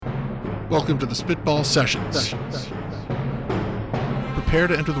Welcome to the Spitball Sessions. Prepare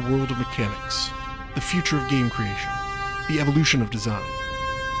to enter the world of mechanics, the future of game creation, the evolution of design.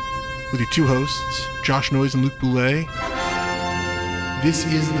 With your two hosts, Josh Noyes and Luke Boulay, this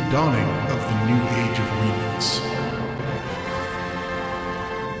is the dawning of the new age of remix.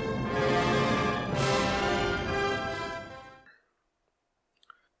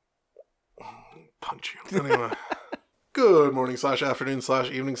 Punch you. Anyway. Good morning / afternoon /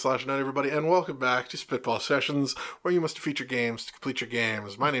 evening / night, everybody, and welcome back to Spitball Sessions, where you must defeat your games to complete your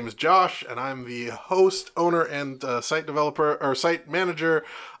games. My name is Josh, and I'm the host, owner, and site developer, or site manager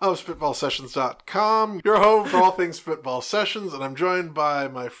of SpitballSessions.com, your home for all things Spitball Sessions, and I'm joined by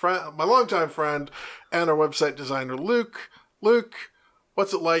my longtime friend, and our website designer, Luke. Luke,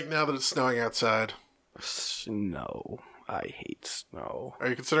 what's it like now that it's snowing outside? Snow. I hate snow. Are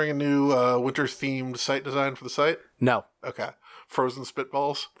you considering a new winter-themed site design for the site? No. Okay. Frozen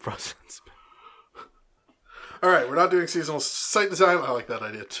Spitballs? Frozen Spitballs. All right, we're not doing seasonal site design. I like that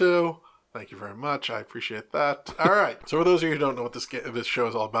idea, too. Thank you very much. I appreciate that. All right. So for those of you who don't know what this show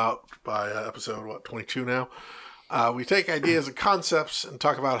is all about, by episode, 22 now, we take ideas and concepts and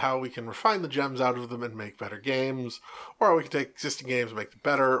talk about how we can refine the gems out of them and make better games, or we can take existing games and make them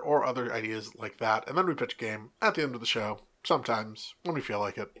better, or other ideas like that, and then we pitch a game at the end of the show, sometimes, when we feel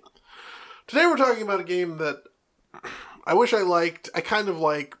like it. Today we're talking about a game that I wish I liked, I kind of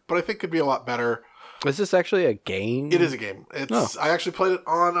like, but I think could be a lot better. Is this actually a game? It is a game. I actually played it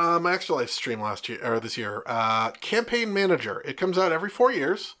on my Extra Life stream this year. Campaign Manager. It comes out every 4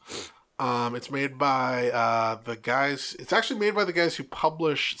 years. It's made by the guys. It's actually made by the guys who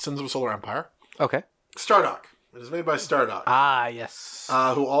publish Sins of a Solar Empire. Okay. Stardock. It is made by Stardock. Ah, yes.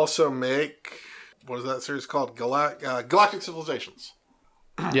 Who also make, what is that series called? Galactic Civilizations.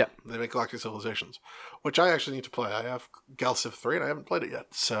 Yeah. They make Galactic Civilizations, which I actually need to play. I have Galciv 3 and I haven't played it yet.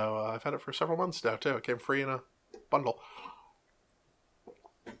 So I've had it for several months now too. It came free in a bundle.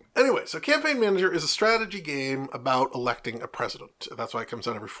 Anyway, so Campaign Manager is a strategy game about electing a president. That's why it comes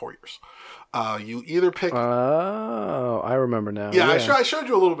out every 4 years. You either pick... Oh, I remember now. Yeah. I showed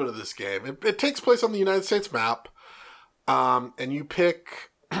you a little bit of this game. It takes place on the United States map, and you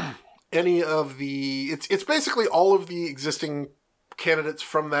pick any of the... It's basically all of the existing candidates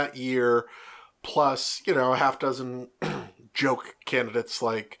from that year, plus, a half dozen joke candidates,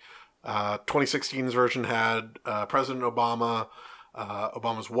 like 2016's version had President Obama...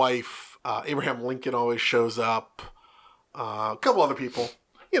 Obama's wife, Abraham Lincoln always shows up, a couple other people,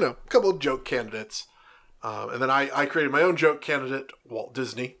 a couple of joke candidates. And then I created my own joke candidate, Walt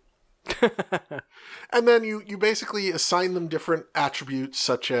Disney. And then you basically assign them different attributes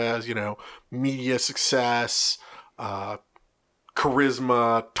such as, media success,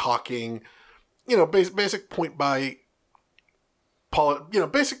 charisma, talking, basic point by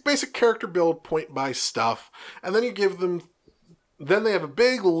basic character build point by stuff. And then you give them... Then they have a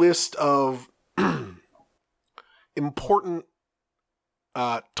big list of important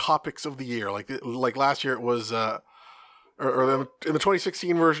topics of the year. Like last year it was, or in the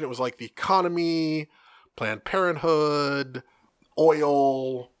 2016 version, it was like the economy, Planned Parenthood,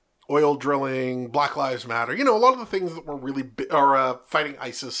 oil drilling, Black Lives Matter. A lot of the things that were really big, or fighting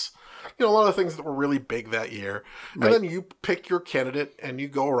ISIS. A lot of the things that were really big that year. And Right. then you pick your candidate and you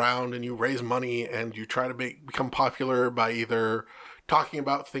go around and you raise money and you try to become popular by either talking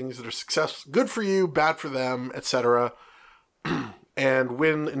about things that are good for you, bad for them, etc. and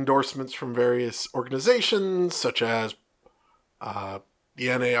win endorsements from various organizations such as the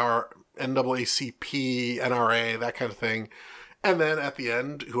NAACP, NRA, that kind of thing. And then at the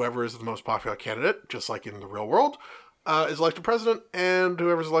end, whoever is the most popular candidate, just like in the real world, is elected president, and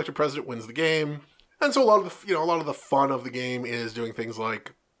whoever's elected president wins the game. And so a lot of the fun of the game is doing things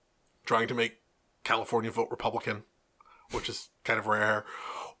like trying to make California vote Republican, which is kind of rare,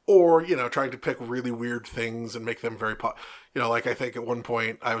 or trying to pick really weird things and make them very like I think at one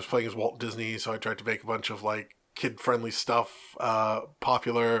point I was playing as Walt Disney, so I tried to make a bunch of like kid-friendly stuff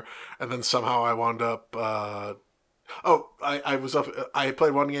popular, and then somehow I wound up. I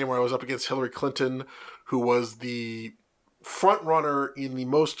played one game where I was up against Hillary Clinton, who was the front runner in the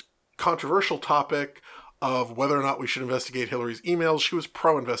most controversial topic of whether or not we should investigate Hillary's emails. She was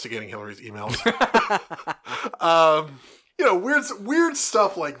pro-investigating Hillary's emails. Weird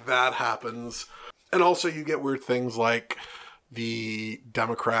stuff like that happens. And also you get weird things like the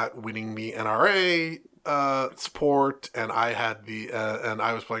Democrat winning the NRA support, and I had and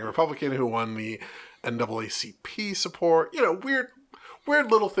I was playing a Republican who won the NAACP support.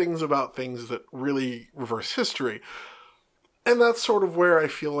 Weird little things about things that really reverse history. And that's sort of where I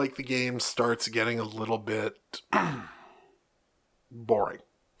feel like the game starts getting a little bit boring.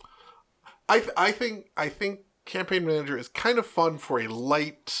 I think Campaign Manager is kind of fun for a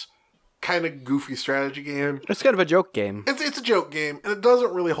light, kind of goofy strategy game. It's kind of a joke game. It's a joke game, and it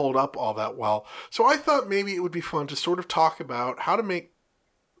doesn't really hold up all that well. So I thought maybe it would be fun to sort of talk about how to make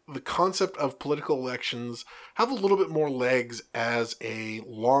the concept of political elections have a little bit more legs as a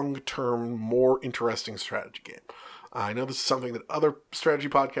long-term, more interesting strategy game. I know this is something that other strategy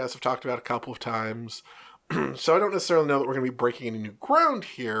podcasts have talked about a couple of times, so I don't necessarily know that we're going to be breaking any new ground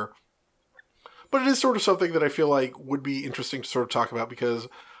here, but it is sort of something that I feel like would be interesting to sort of talk about, because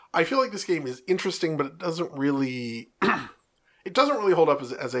I feel like this game is interesting, but it doesn't really hold up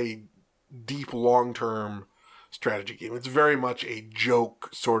as a deep, long-term strategy game. It's very much a joke,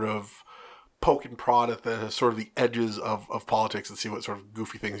 sort of poke and prod at the sort of the edges of politics and see what sort of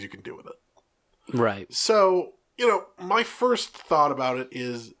goofy things you can do with it. Right. So, my first thought about it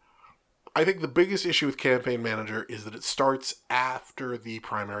is, I think the biggest issue with Campaign Manager is that it starts after the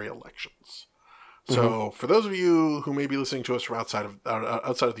primary elections. So, for those of you who may be listening to us from outside of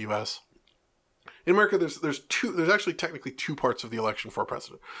the U.S., in America, there's actually technically two parts of the election for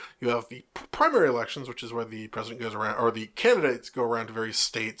president. You have the primary elections, which is where the president goes around, or the candidates go around to various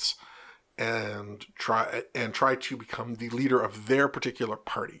states and try to become the leader of their particular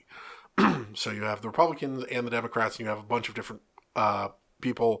party. So you have the Republicans and the Democrats, and you have a bunch of different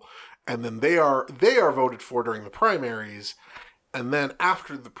people, and then they are voted for during the primaries. And then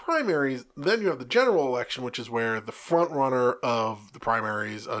after the primaries, then you have the general election, which is where the front runner of the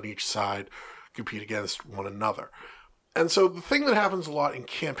primaries on each side compete against one another. And so the thing that happens a lot in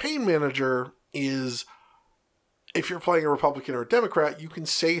Campaign Manager is, if you're playing a Republican or a Democrat, you can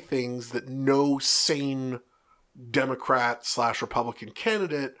say things that no sane Democrat/Republican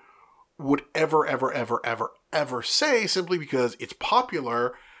candidate would ever say, simply because it's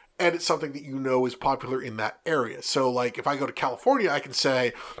popular and it's something that is popular in that area. So, like, if I go to California, I can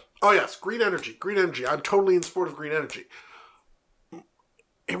say, oh yes, green energy. I'm totally in support of green energy.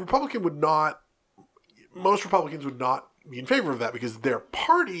 Most Republicans would not be in favor of that because their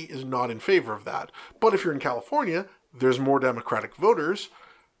party is not in favor of that. But if you're in California, there's more Democratic voters.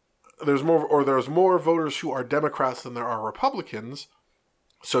 There's more voters who are Democrats than there are Republicans.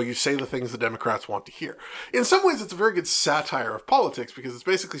 So you say the things the Democrats want to hear. In some ways, it's a very good satire of politics, because it's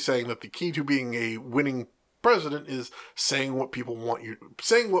basically saying that the key to being a winning president is saying what people want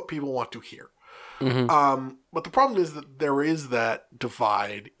to hear. Mm-hmm. But the problem is that there is that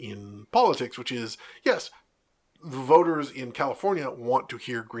divide in politics, which is, yes, the voters in California want to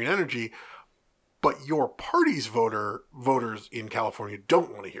hear green energy, but your party's voters in California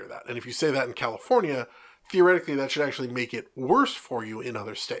don't want to hear that. And if you say that in California, theoretically, that should actually make it worse for you in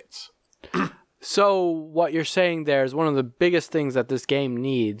other states. So what you're saying there is one of the biggest things that this game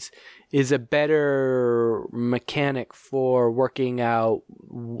needs is a better mechanic for working out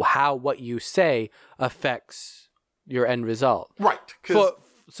how what you say affects your end result. Right.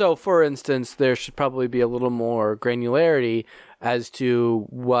 So, for instance, there should probably be a little more granularity as to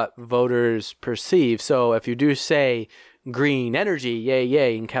what voters perceive. So if you do say green energy, yay,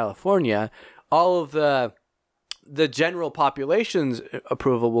 yay, in California, all of the general population's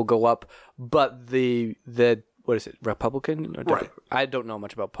approval will go up, but the what is it, Republican? Or right. I don't know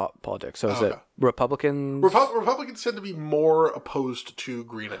much about politics. So is it Republicans? Republicans tend to be more opposed to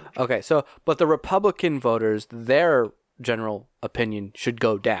green energy. Okay, so but the Republican voters, their general opinion should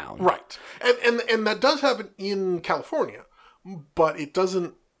go down. Right. And that does happen in California, but it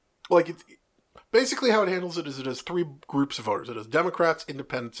doesn't, like, it's basically how it handles it is it has three groups of voters. It has Democrats,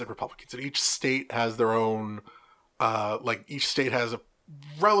 Independents, and Republicans. And each state has their own, each state has a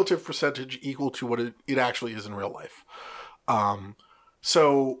relative percentage equal to what it actually is in real life.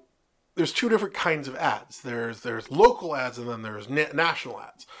 So there's two different kinds of ads. There's local ads, and then there's national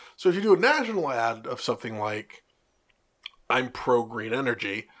ads. So if you do a national ad of something like, I'm pro-green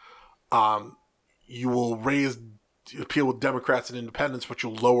energy, you will raise appeal with Democrats and Independents, but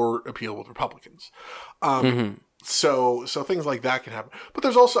you'll lower appeal with Republicans. So things like that can happen. But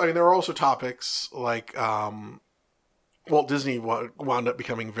there are also topics like Walt Disney wound up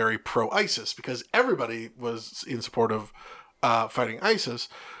becoming very pro-ISIS because everybody was in support of fighting ISIS.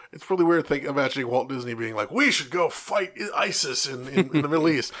 It's really weird imagining Walt Disney being like, we should go fight ISIS in the Middle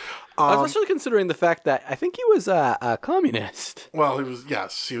East. I was actually considering the fact that I think he was a communist. Well,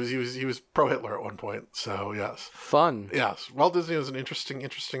 he was pro-Hitler at one point, so yes. Fun. Yes, Walt Disney was an interesting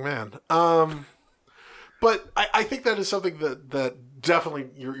man. But I think that is something that definitely,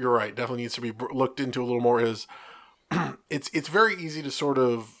 you're right, definitely needs to be looked into a little more. Is it's very easy to sort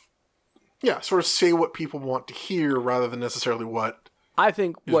of say what people want to hear rather than necessarily what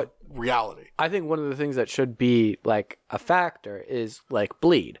reality. I think one of the things that should be like a factor is like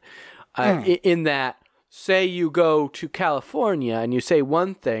bleed. in that, say you go to California and you say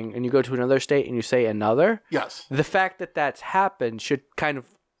one thing, and you go to another state and you say another. Yes. The fact that that's happened should kind of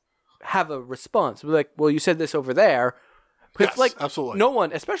have a response. Like, well, you said this over there. Yes, like, absolutely. No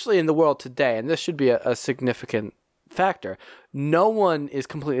one, especially in the world today, and this should be a significant factor, no one is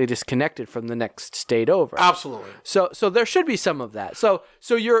completely disconnected from the next state over. Absolutely. So there should be some of that. So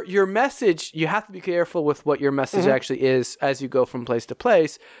your message, you have to be careful with what your message actually is as you go from place to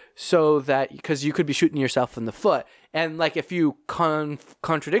place, so that, because you could be shooting yourself in the foot. And like, if you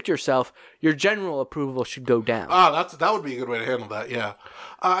contradict yourself, your general approval should go down. That would be a good way to handle that. Yeah.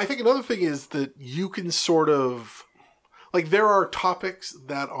 I think another thing is that you can sort of, like, there are topics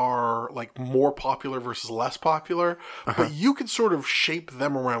that are like more popular versus less popular, but you can sort of shape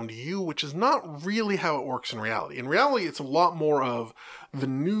them around you, which is not really how it works in reality. In reality, it's a lot more of the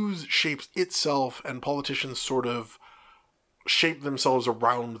news shapes itself and politicians sort of shape themselves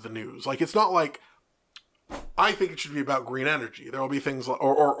around the news. Like, it's not like, I think it should be about green energy. There will be things like,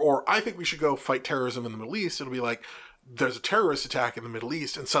 or I think we should go fight terrorism in the Middle East. It'll be like, there's a terrorist attack in the Middle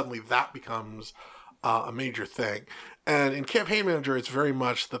East, and suddenly that becomes a major thing. And in Campaign Manager, it's very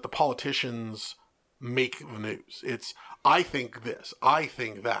much that the politicians make the news. It's, I think this, I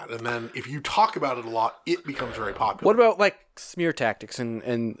think that. And then if you talk about it a lot, it becomes very popular. What about like smear tactics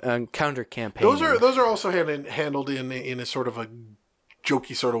and counter campaigning? Those are also handled in a sort of a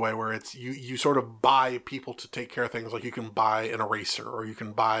jokey sort of way, where it's you sort of buy people to take care of things. Like, you can buy an eraser, or you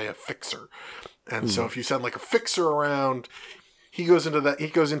can buy a fixer. And so if you send like a fixer around, he goes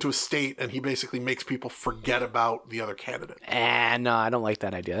into a state and he basically makes people forget about the other candidate. No, I don't like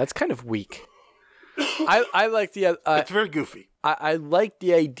that idea. That's kind of weak. I like the it's very goofy. I like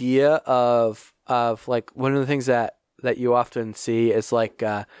the idea of like, one of the things that you often see is like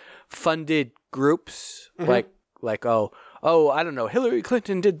funded groups, like I don't know, Hillary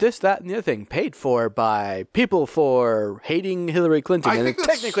Clinton did this, that, and the other thing, paid for by people for hating Hillary Clinton, and it's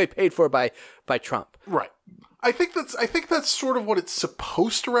technically paid for by Trump. Right. I think that's sort of what it's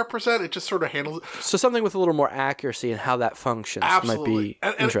supposed to represent. It just sort of handles it. So something with a little more accuracy in how that functions might be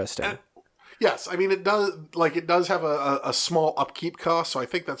interesting. And, yes, I mean, it does have a small upkeep cost, so I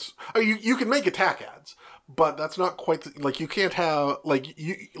think that's, you can make attack ads, but that's not quite like, you can't have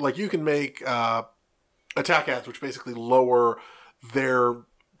you can make attack ads which basically lower their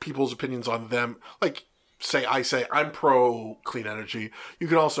people's opinions on them. Like, I say I'm pro clean energy. You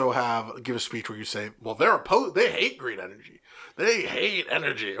can also give a speech where you say, well, they hate green energy. They hate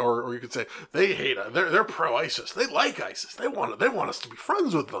energy. Or you could say they're pro ISIS. They like ISIS. They want us to be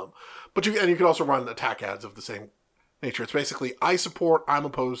friends with them. But you can also run attack ads of the same nature. It's basically, I support, I'm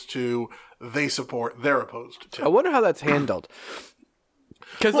opposed to, they support, they're opposed to. I wonder how that's handled.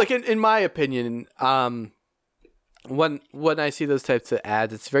 Because, like, in my opinion, when I see those types of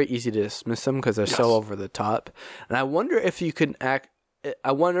ads, it's very easy to dismiss them because they're so over the top. And I wonder if you can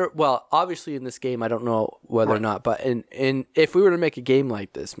well, obviously in this game, I don't know whether or not, but if we were to make a game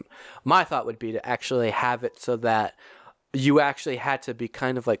like this, my thought would be to actually have it so that you actually had to be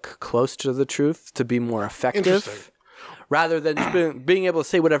kind of like close to the truth to be more effective. Rather than just being able to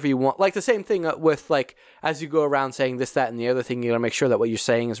say whatever you want. Like, the same thing with, like, as you go around saying this, that, and the other thing, you got to make sure that what you're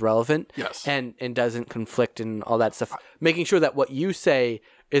saying is relevant. Yes. And doesn't conflict and all that stuff. Making sure that what you say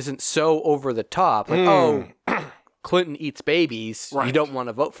isn't so over the top. Like, Clinton eats babies. Right. You don't want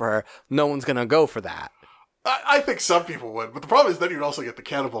to vote for her. No one's going to go for that. I think some people would, but the problem is then you'd also get the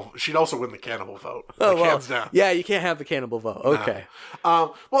cannibal. She'd also win the cannibal vote. Hands down. Yeah, you can't have the cannibal vote. Okay.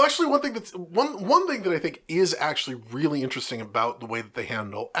 Well, actually, one thing that I think is actually really interesting about the way that they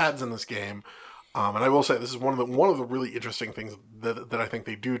handle ads in this game, and I will say this is one of the really interesting things that I think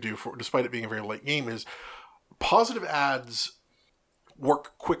they do despite it being a very late game, is positive ads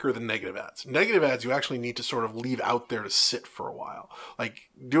work quicker than negative ads. Negative ads you actually need to sort of leave out there to sit for a while. Like,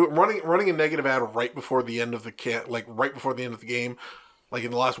 running a negative ad right before the end of the game, like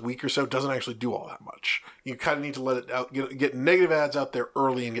in the last week or so, doesn't actually do all that much. You kind of need to let it out, get negative ads out there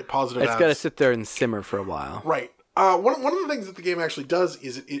early and get positive ads. It's got to sit there and simmer for a while. Right. One of the things that the game actually does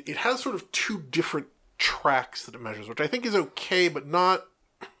is it has sort of two different tracks that it measures, which I think is okay, but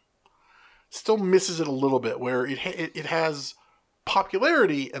still misses it a little bit, where it has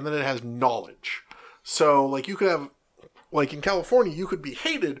popularity and then it has knowledge. So, like, you could have, like, in California, you could be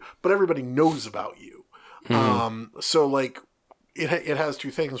hated, but everybody knows about you. So, like, it has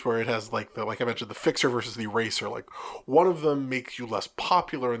two things where it has, like I mentioned, the fixer versus the eraser. Like, one of them makes you less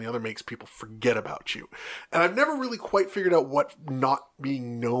popular and the other makes people forget about you. And I've never really quite figured out what not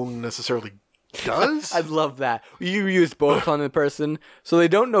being known necessarily does. I'd love that. You use both on the person, so they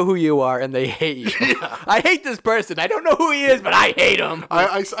don't know who you are and they hate you. Yeah. I hate this person. I don't know who he is, but I hate him.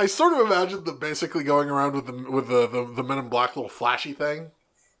 I sort of imagine them basically going around with the Men in Black little flashy thing.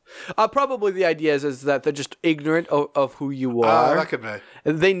 Probably the idea is that they're just ignorant of who you are. That could be.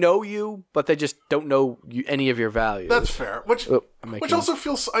 They know you, but they just don't know any of your values. That's fair. Which also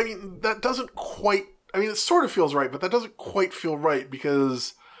feels. I mean, that doesn't quite. I mean, it sort of feels right, but that doesn't quite feel right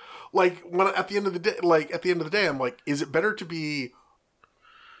because, like, at the end of the day, I'm like, is it better to be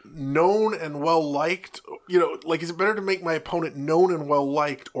known and well liked? You know, like, is it better to make my opponent known and well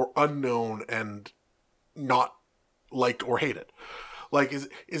liked or unknown and not liked or hated? Like, is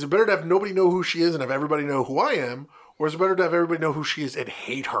it better to have nobody know who she is and have everybody know who I am, or is it better to have everybody know who she is and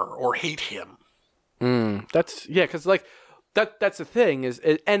hate her or hate him? Because like that's the thing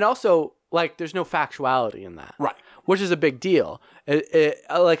and also like there's no factuality in that, Right? Which is a big deal.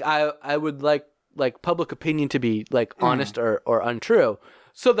 Like I would like public opinion to be like honest or untrue,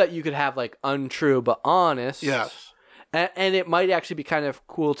 so that you could have like untrue but honest. Yes. And it might actually be kind of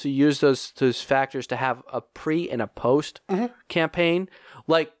cool to use those factors to have a pre and a post campaign.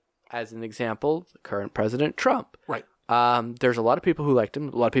 Like, as an example, the current President Trump. Right. There's a lot of people who liked him,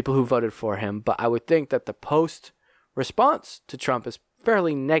 a lot of people who voted for him, but I would think that the post response to Trump is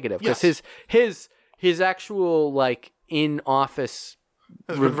fairly negative because his actual like in office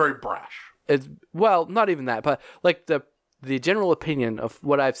has been very brash. Well, not even that, but like the general opinion of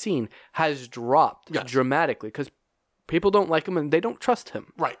what I've seen has dropped dramatically because people don't like him and they don't trust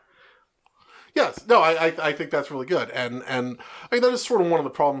him. Right. Yes. No, I think that's really good. And I mean, that is sort of one of the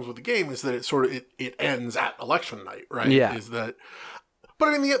problems with the game is that it ends at election night, right? Yeah. Is that, but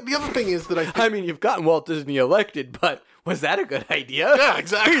I mean, the other thing is that I mean, you've gotten Walt Disney elected, but was that a good idea? Yeah,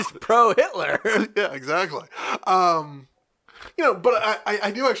 exactly. He's pro-Hitler. Yeah, exactly. You know, but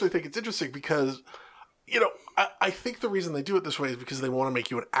I do actually think it's interesting because, you know, I think the reason they do it this way is because they want to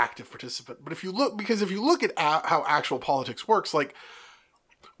make you an active participant. But if you look at how actual politics works, like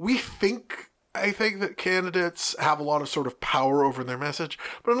I think that candidates have a lot of sort of power over their message,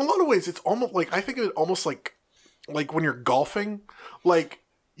 but in a lot of ways, it's almost like, I think of it almost like when you're golfing, like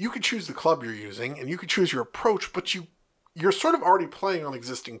you could choose the club you're using and you could choose your approach, but you're sort of already playing on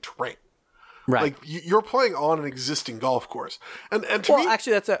existing terrain. Right. Like you're playing on an existing golf course. And to me,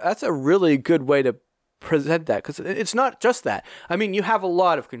 actually, that's a really good way to present that because it's not just that. I mean, you have a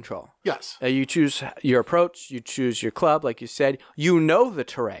lot of control. Yes. You choose your approach, you choose your club, like you said. You know the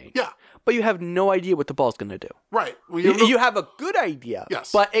terrain. Yeah. But you have no idea what the ball's going to do. Right. Well, you have a good idea.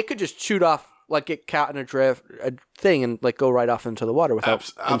 Yes. But it could just shoot off, like get caught in a thing and like go right off into the water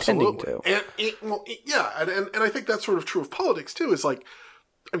without intending to. And I think that's sort of true of politics too. Is like,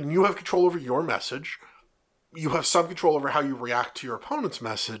 I mean, you have control over your message. You have some control over how you react to your opponent's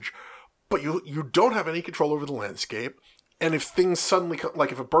message, but you don't have any control over the landscape. And if things suddenly,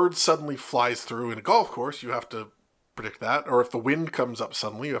 like if a bird suddenly flies through in a golf course, you have to predict that. Or if the wind comes up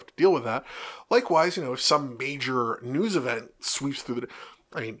suddenly, you have to deal with that. Likewise, you know, if some major news event sweeps through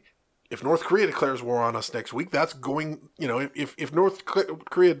if North Korea declares war on us next week, that's going, you know, if North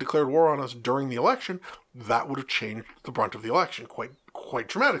Korea declared war on us during the election, that would have changed the brunt of the election quite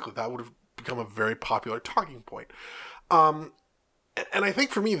dramatically. That would have become a very popular talking point. And I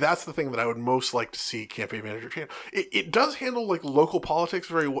think for me, that's the thing that I would most like to see campaign manager change. It does handle like local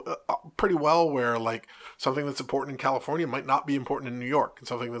politics pretty well, where like something that's important in California might not be important in New York, and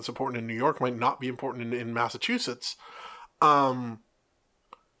something that's important in New York might not be important in Massachusetts.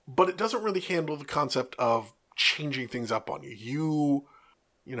 But it doesn't really handle the concept of changing things up on you.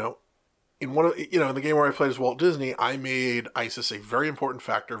 You know, in the game where I played as Walt Disney, I made ISIS a very important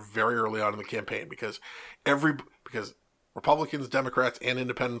factor very early on in the campaign because Republicans, Democrats, and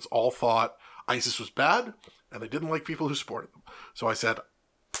Independents all thought ISIS was bad, and they didn't like people who supported them. So I said,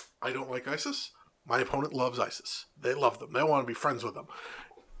 I don't like ISIS. My opponent loves ISIS. They love them. They want to be friends with them.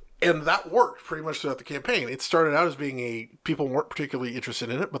 And that worked pretty much throughout the campaign. It started out as being people weren't particularly interested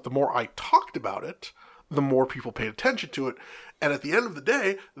in it, but the more I talked about it, the more people paid attention to it. And at the end of the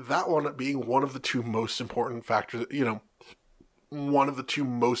day, that wound up being one of the two most important factors, you know, one of the two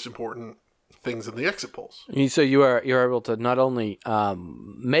most important things in the exit polls. So you're able to not only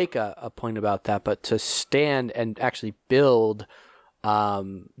make a point about that, but to stand and actually build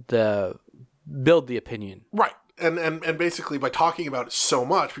the opinion. Right. And basically by talking about it so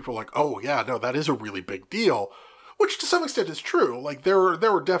much, people are like, oh yeah, no, that is a really big deal. Which to some extent is true. Like there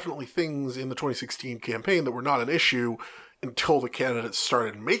were definitely things in the 2016 campaign that were not an issue until the candidates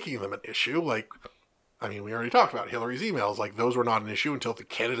started making them an issue. Like, I mean, we already talked about Hillary's emails. Like those were not an issue until the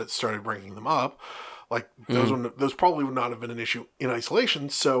candidates started bringing them up. Like those probably would not have been an issue in isolation.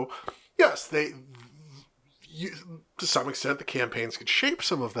 So, yes, to some extent, the campaigns could shape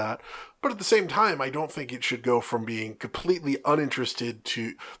some of that, but at the same time, I don't think it should go from being completely uninterested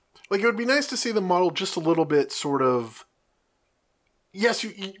to, like, it would be nice to see the model just a little bit sort of, yes,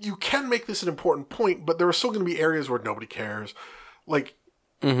 you can make this an important point, but there are still going to be areas where nobody cares. Like,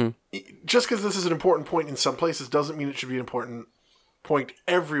 just because this is an important point in some places doesn't mean it should be an important point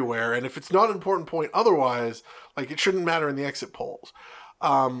everywhere. And if it's not an important point otherwise, like, it shouldn't matter in the exit polls.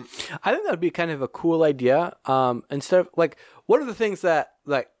 I think that would be kind of a cool idea. Instead of, like, one of the things that,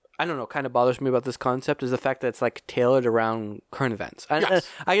 like, I don't know, kind of bothers me about this concept is the fact that it's, like, tailored around current events. And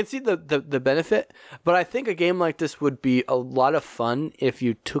I can see the benefit, but I think a game like this would be a lot of fun if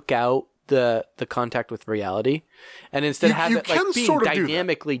you took out the contact with reality and instead have it, like, being sort of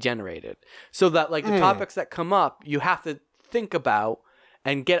dynamically generated. So that, like, the topics that come up, you have to think about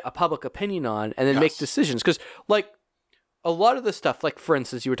and get a public opinion on and then make decisions. Because, like, a lot of the stuff, like, for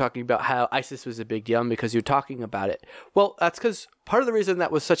instance, you were talking about how ISIS was a big deal because you're talking about it. Well, that's because part of the reason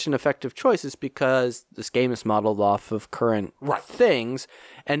that was such an effective choice is because this game is modeled off of current things,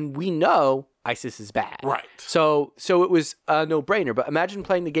 and we know ISIS is bad. Right. So it was a no-brainer. But imagine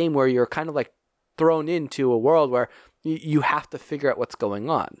playing the game where you're kind of, like, thrown into a world where you have to figure out what's going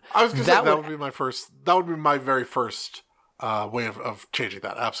on. I was going to say that would be my first. That would be my very first way of changing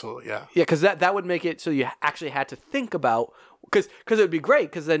that. Absolutely, yeah. Yeah, because that would make it so you actually had to think about, because it would be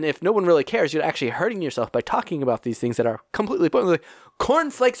great, because then if no one really cares, you're actually hurting yourself by talking about these things that are completely pointless. Like,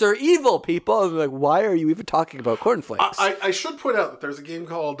 cornflakes are evil, people. And like, why are you even talking about cornflakes? I should point out that there's a game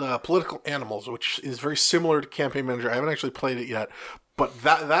called Political Animals, which is very similar to Campaign Manager. I haven't actually played it yet, but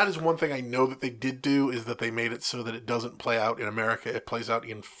that is one thing I know that they did do, is that they made it so that it doesn't play out in America. It plays out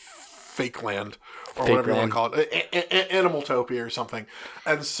in fake land, or whatever you want to call it, Animaltopia or something.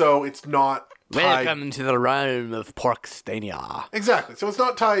 And so it's not tied... Welcome to the realm of Porkstania. Exactly. So it's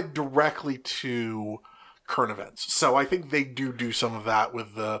not tied directly to current events. So I think they do some of that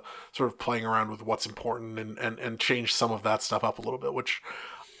with the sort of playing around with what's important and change some of that stuff up a little bit, which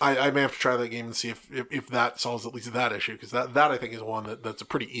I may have to try that game and see if that solves at least that issue, because that I think is one that's a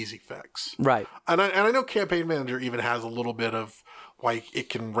pretty easy fix. Right. And I know Campaign Manager even has a little bit of, like, it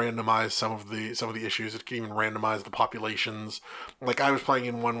can randomize some of the issues. It can even randomize the populations. Like, I was playing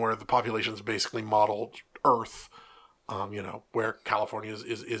in one where the populations basically modeled Earth, where California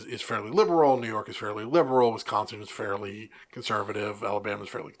is fairly liberal, New York is fairly liberal, Wisconsin is fairly conservative, Alabama is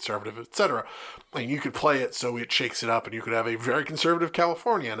fairly conservative, etc. And you could play it so it shakes it up, and you could have a very conservative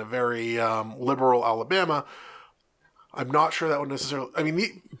California and a very liberal Alabama. I'm not sure that would necessarily... I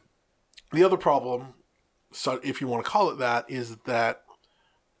mean, the other problem, so if you want to call it that, is that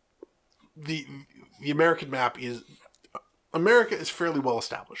the American map is... America is fairly well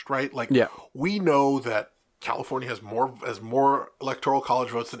established, right? Like, we know that California has more electoral college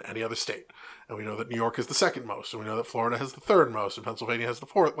votes than any other state. And we know that New York is the second most. And we know that Florida has the third most. And Pennsylvania has the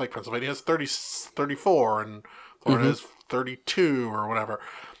fourth. Like, Pennsylvania has 34. And Florida has 32 or whatever.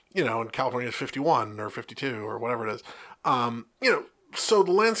 And California has 51 or 52 or whatever it is. So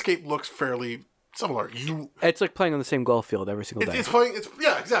the landscape looks fairly similar. It's like playing on the same golf field every single day.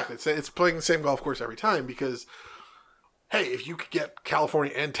 Exactly. It's playing the same golf course every time, because... hey, if you could get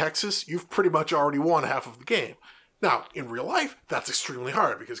California and Texas, you've pretty much already won half of the game. Now, in real life, that's extremely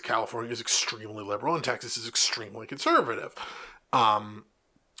hard, because California is extremely liberal and Texas is extremely conservative. And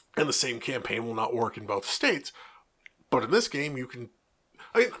the same campaign will not work in both states. But in this game, you can...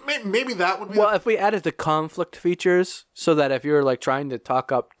 I mean, maybe that would be... Well, if we added the conflict features, so that if you're, like, trying to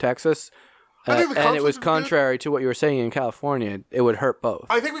talk up Texas... and it was contrary to what you were saying in California, it would hurt both.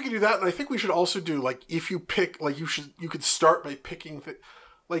 I think we could do that, and I think we should also do, like, if you pick, like, you could start by picking,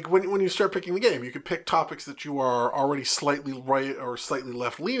 like, when you start picking the game, you could pick topics that you are already slightly right or slightly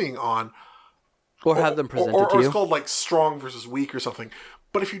left leaning on, or have them presented to you. Or it's called, like, strong versus weak or something.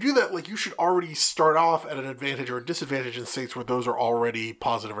 But if you do that, like, you should already start off at an advantage or a disadvantage in states where those are already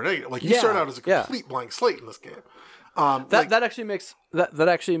positive or negative. Like, you start out as a complete blank slate in this game. That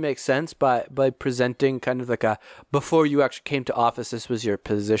actually makes sense by presenting kind of like a, before you actually came to office, this was your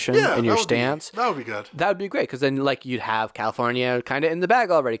position and your stance. That would be good. That would be great, because then, like, you'd have California kind of in the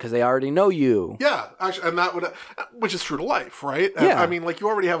bag already, because they already know you. Yeah, actually, and that would, which is true to life, right? And, I mean, like, you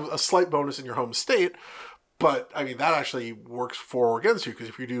already have a slight bonus in your home state, but I mean, that actually works for or against you, because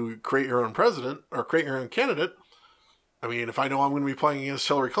if you do create your own president or create your own candidate, I mean, if I know I'm going to be playing against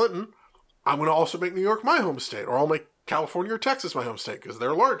Hillary Clinton, I'm going to also make New York my home state, or I'll make California or Texas my home state, because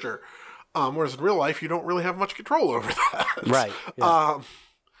they're larger. Whereas in real life, you don't really have much control over that. Right.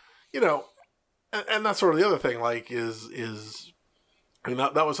 Yeah. And that's sort of the other thing, like, is I mean,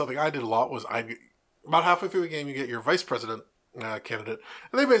 that was something I did a lot, was about halfway through the game, you get your vice president candidate,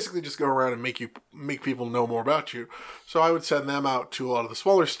 and they basically just go around and make people know more about you. So I would send them out to a lot of the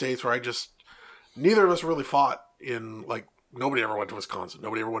smaller states where neither of us really fought in, like, nobody ever went to Wisconsin,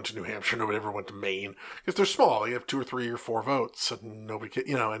 nobody ever went to New Hampshire, nobody ever went to Maine. If they're small, you have 2 or 3 or 4 votes, and nobody can,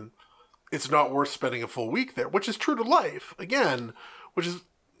 and it's not worth spending a full week there, which is true to life again, which is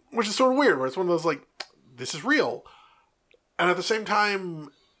sort of weird, where it's one of those, like, this is real, and at the same time,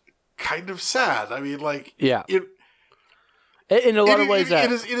 kind of sad. I mean, like, yeah. In a lot of ways,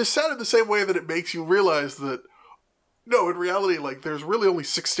 it is sad in the same way that it makes you realize that, no, in reality, like, there's really only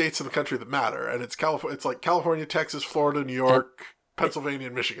 6 states in the country that matter, and it's California. It's like California, Texas, Florida, New York, Pennsylvania,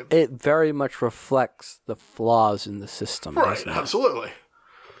 and Michigan. It very much reflects the flaws in the system, right? Absolutely,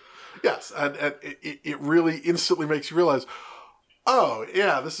 yes, and it really instantly makes you realize, oh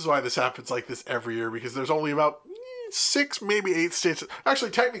yeah, this is why this happens like this every year, because there's only about 6, maybe 8 states.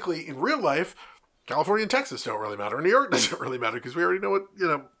 Actually, technically, in real life, California and Texas don't really matter. New York doesn't really matter because we already know what,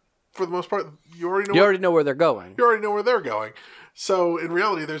 for the most part, you already know where they're going. You already know where they're going. So in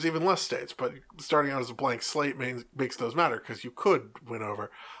reality, there's even less states, but starting out as a blank slate makes those matter because you could win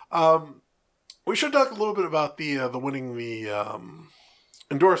over. We should talk a little bit about the winning the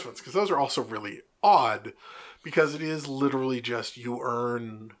endorsements, because those are also really odd, because it is literally just you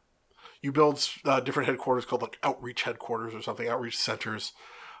build different headquarters called, like, outreach headquarters or something, outreach centers,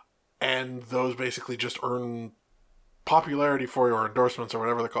 and those basically just earn popularity for your endorsements or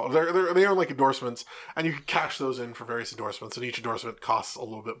whatever they're called. They earn, like, endorsements, and you can cash those in for various endorsements, and each endorsement costs a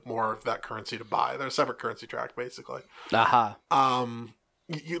little bit more of that currency to buy. They're a separate currency track, basically. Aha.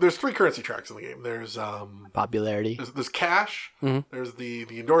 There's 3 currency tracks in the game. There's popularity. There's cash. Mm-hmm. There's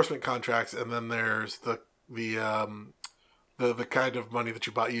the endorsement contracts, and then there's the kind of money that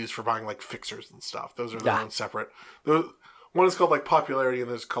you use for buying, like, fixers and stuff. Those are their own separate. One is called, like, popularity,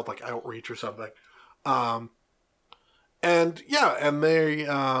 and there's called, like, outreach or something. And they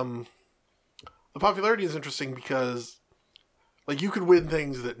the popularity is interesting because, like, you could win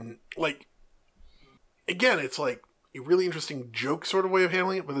things that, like, again, it's like a really interesting joke sort of way of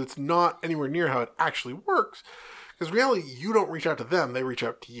handling it, but it's not anywhere near how it actually works. Because in reality, you don't reach out to them, they reach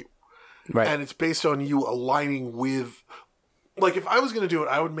out to you. Right. And it's based on you aligning with, like, if I was going to do it,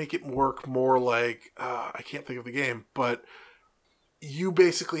 I would make it work more like, I can't think of the game, but you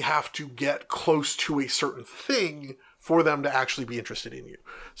basically have to get close to a certain thing for them to actually be interested in you.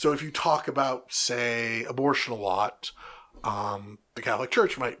 So if you talk about, say, abortion a lot, the Catholic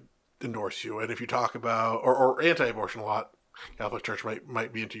Church might endorse you. And if you talk about, or anti-abortion a lot, Catholic Church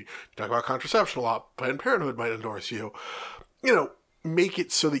might be into you. If you talk about contraception a lot, Planned Parenthood might endorse you. Make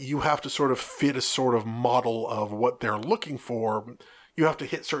it so that you have to sort of fit a sort of model of what they're looking for. You have to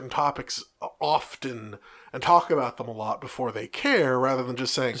hit certain topics often and talk about them a lot before they care, rather than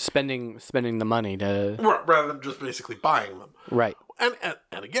just saying spending the money to, rather than just basically buying them. Right. And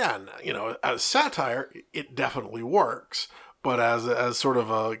again, as satire, it definitely works. But as sort of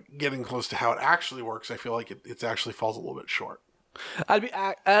a getting close to how it actually works, I feel like it actually falls a little bit short. That'd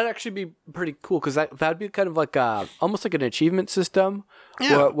actually be pretty cool, because that'd be kind of like almost like an achievement system,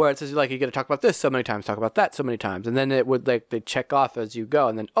 where it says, like, you got to talk about this so many times, talk about that so many times, and then it would, like, they check off as you go,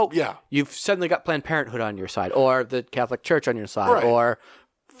 and then you've suddenly got Planned Parenthood on your side, or the Catholic Church on your side, right, or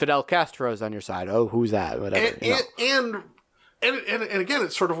Fidel Castro's on your side. Oh, who's that? Whatever. And again,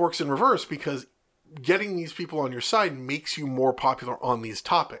 it sort of works in reverse, because getting these people on your side makes you more popular on these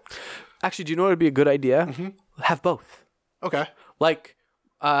topics. Actually, do you know what would be a good idea? Mm-hmm. Have both. Okay. Like,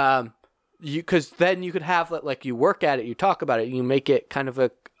 because then you could have, like, you work at it, you talk about it, you make it kind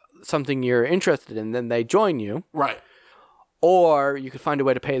of something you're interested in, then they join you. Right. Or you could find a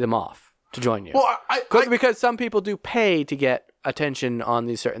way to pay them off to join you. Well, because some people do pay to get attention on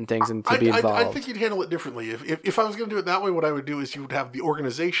these certain things and to be involved. I think you'd handle it differently. If I was going to do it that way, what I would do is you would have the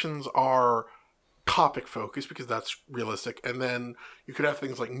organizations are topic focused, because that's realistic, and then you could have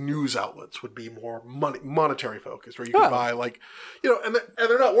things like news outlets would be more monetary focused, where you could buy, like, and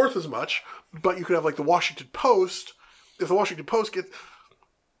they're not worth as much, but you could have, like, the Washington Post. If the Washington Post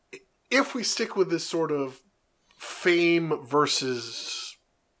if we stick with this sort of fame versus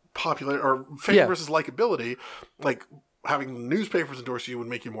popular, or fame versus likability, like, having newspapers endorse you would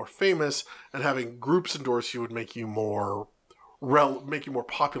make you more famous, and having groups endorse you would make you more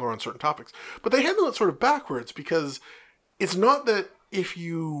popular on certain topics. But they handle it sort of backwards, because it's not that if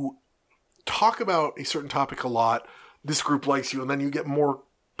you talk about a certain topic a lot, this group likes you, and then you get more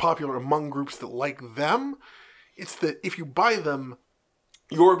popular among groups that like them. It's that if you buy them,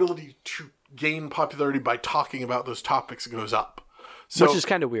 your ability to gain popularity by talking about those topics goes up. Which is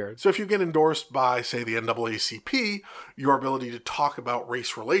kind of weird. So if you get endorsed by, say, the NAACP, your ability to talk about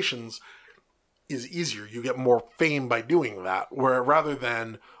race relations is easier. You get more fame by doing that. Where rather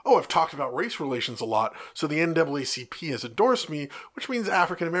than, oh, I've talked about race relations a lot, so the NAACP has endorsed me, which means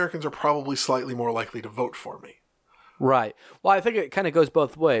African Americans are probably slightly more likely to vote for me. Right. Well, I think it kind of goes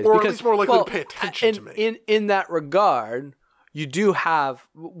both ways. Or because, at least more likely to pay attention to me. In that regard, you do have,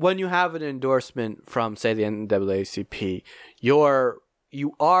 when you have an endorsement from, say, the NAACP, you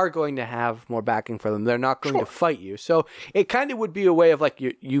are going to have more backing for them. They're not going to fight you. So it kind of would be a way of like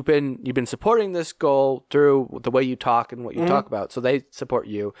you've been supporting this goal through the way you talk and what you talk about. So they support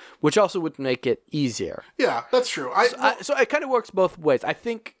you, which also would make it easier. Yeah, that's true. So it kind of works both ways. I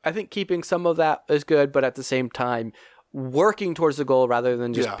think keeping some of that is good, but at the same time, working towards the goal rather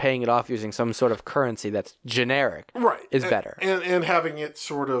than just paying it off using some sort of currency that's generic is better. And having it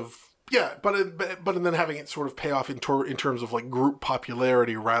sort of but then having it sort of pay off in terms of like group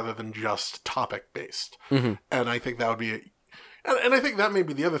popularity rather than just topic based. Mm-hmm. And I think that would be, and I think that may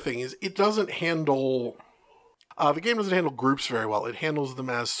be the other thing is it doesn't handle, the game doesn't handle groups very well. It handles them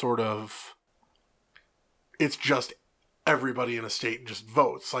as sort of, it's just everybody in a state just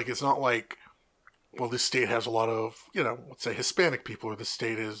votes. Like it's not like, well, this state has a lot of, let's say Hispanic people, or this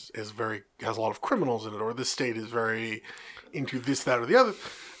state has a lot of criminals in it, or this state is very into this, that, or the other.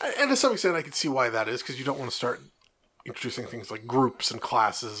 And to some extent, I can see why that is, because you don't want to start introducing things like groups and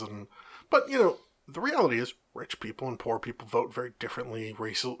classes. But, the reality is rich people and poor people vote very differently.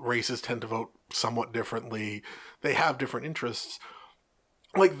 Races tend to vote somewhat differently. They have different interests.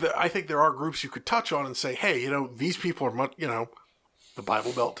 I think there are groups you could touch on and say, hey, these people are much, the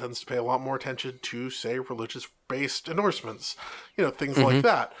Bible Belt tends to pay a lot more attention to, say, religious-based endorsements, things like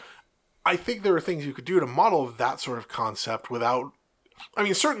that. I think there are things you could do to model that sort of concept without... I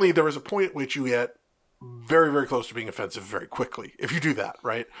mean, certainly there is a point at which you get very, very close to being offensive very quickly, if you do that,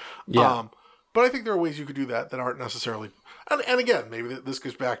 right? Yeah. But I think there are ways you could do that aren't necessarily... And again, maybe this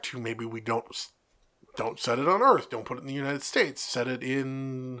goes back to maybe we don't set it on Earth, don't put it in the United States, set it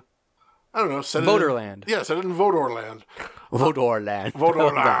in... I don't know. Set Votorland. Set it in Votorland. Votorland.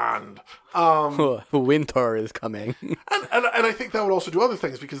 Votorland. Winter is coming. and I think that would also do other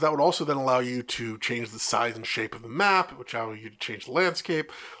things, because that would also then allow you to change the size and shape of the map, which allow you to change the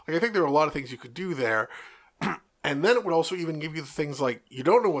landscape. Like, I think there are a lot of things you could do there. And then it would also even give you the things like, you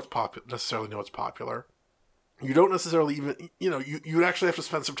don't know necessarily know what's popular. You don't necessarily even, you'd actually have to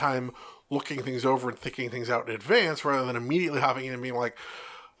spend some time looking things over and thinking things out in advance, rather than immediately hopping in and being like,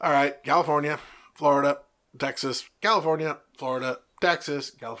 all right, California, Florida, Texas, California, Florida,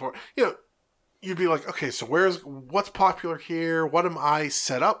 Texas, California. You'd be like, okay, so what's popular here? What am I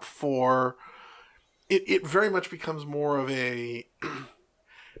set up for? It very much becomes more of a,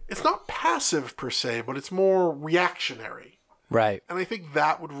 it's not passive per se, but it's more reactionary. Right. And I think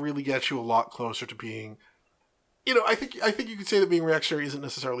that would really get you a lot closer to being, I think you could say that being reactionary isn't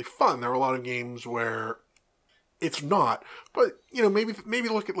necessarily fun. There are a lot of games where it's not, but maybe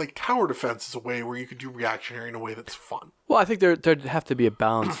look at like tower defense as a way where you could do reactionary in a way that's fun. Well, I think there'd have to be a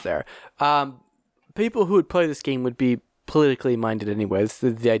balance there. People who would play this game would be politically minded anyway. It's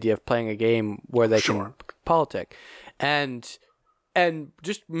the idea of playing a game where they can politic, and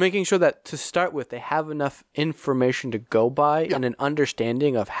just making sure that to start with they have enough information to go by and an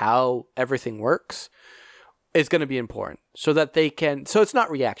understanding of how everything works is going to be important, so that they can. So it's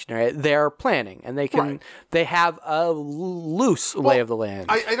not reactionary. They're planning, and they can. They have a loose lay of the land.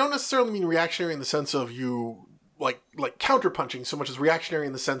 I don't necessarily mean reactionary in the sense of you like counterpunching, so much as reactionary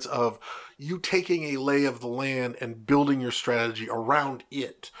in the sense of you taking a lay of the land and building your strategy around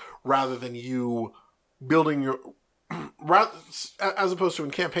it, rather than you building your. As opposed to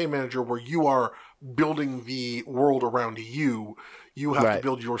in Campaign Manager, where you are building the world around you, you have to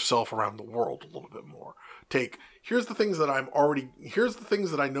build yourself around the world a little bit more. Here's the things that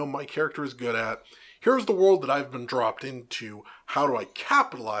I know my character is good at. Here's the world that I've been dropped into. How do I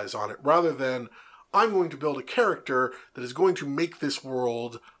capitalize on it? Rather than, I'm going to build a character that is going to make this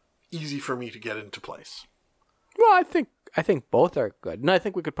world easy for me to get into place. Well, I think both are good. And I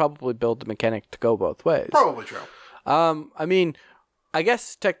think we could probably build the mechanic to go both ways. Probably true. I mean, I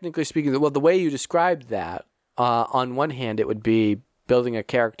guess technically speaking, the way you described that, on one hand, it would be building a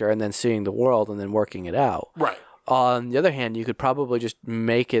character and then seeing the world and then working it out. Right. On the other hand, you could probably just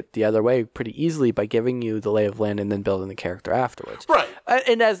make it the other way pretty easily by giving you the lay of land and then building the character afterwards. Right.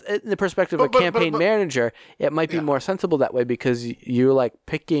 And as in the perspective of a campaign manager, it might be more sensible that way, because you're like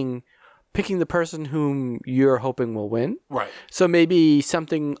picking the person whom you're hoping will win. Right. So maybe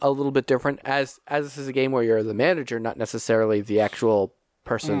something a little bit different, as this is a game where you're the manager, not necessarily the actual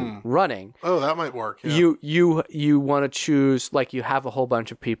person running. Oh, that might work. Yeah. You want to choose, like, you have a whole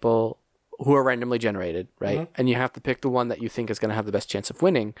bunch of people who are randomly generated, right? Mm-hmm. And you have to pick the one that you think is going to have the best chance of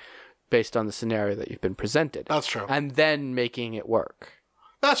winning. based on the scenario that you've been presented. That's true. And then making it work.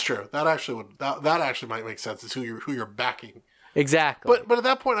 That's true. That actually might make sense. Is who you're backing. Exactly. But at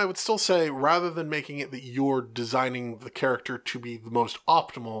that point, I would still say, rather than making it that you're designing the character to be the most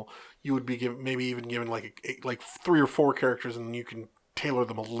optimal, you would be maybe even given like 3 or 4 characters, and you can tailor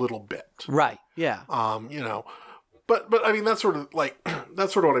them a little bit. Right. Yeah. But I mean, that's sort of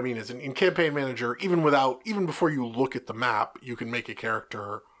that's sort of what I mean is in Campaign Manager, even before you look at the map, you can make a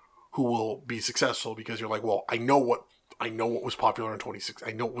character who will be successful because you're like, well, I know what was popular in 2016.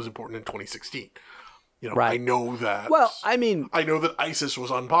 I know what was important in 2016. Right. I know that. Well, I mean, I know that ISIS was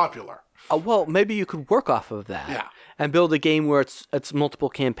unpopular. Well, maybe you could work off of that. Yeah. And build a game where it's multiple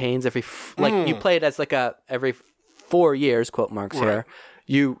campaigns you play it as every 4 years, quote marks here.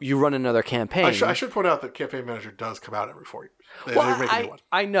 You run another campaign. I should point out that Campaign Manager does come out every 4 years. They make a new one.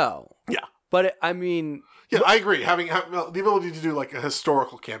 I know. Yeah. But I mean, yeah, I agree. Having the ability to do like a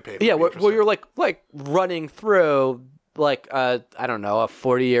historical campaign. Yeah, where you're like running through I don't know, a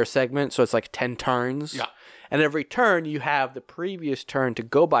 40-year segment, so it's like 10 turns. Yeah. And every turn you have the previous turn to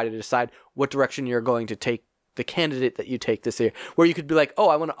go by to decide what direction you're going to take the candidate that you take this year. Where you could be like, oh,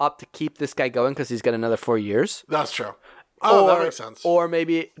 I want to opt to keep this guy going because he's got another 4 years. That's true. Oh, that makes sense. Or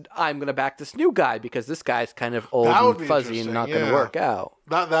maybe I'm going to back this new guy because this guy's kind of old and fuzzy and not going to work out.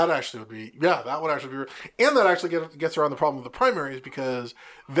 That actually would be, that would actually be, and that actually gets around the problem with the primaries because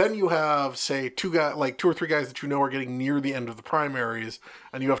then you have, say, 2 or 3 guys that you know are getting near the end of the primaries,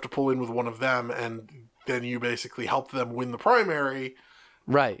 and you have to pull in with one of them, and then you basically help them win the primary,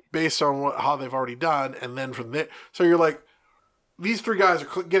 right? Based on how they've already done, and then from there, so you're like, these 3 guys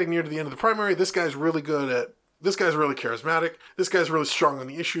are getting near to the end of the primary. This guy's really good at. This guy's really charismatic. This guy's really strong on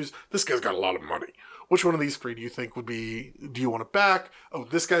the issues. This guy's got a lot of money. Which one of these 3 do you think do you want to back? Oh,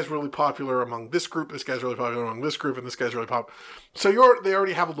 this guy's really popular among this group. This guy's really popular among this group. And this guy's really popular. So they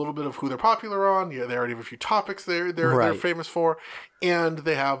already have a little bit of who they're popular on. Yeah, they already have a few topics they're famous for. And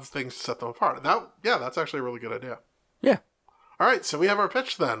they have things to set them apart. That's actually a really good idea. Yeah. All right, so we have our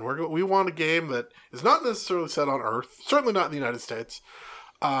pitch then. We want a game that is not necessarily set on Earth. Certainly not in the United States.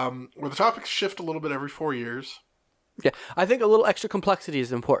 Where the topics shift a little bit every 4 years. Yeah, I think a little extra complexity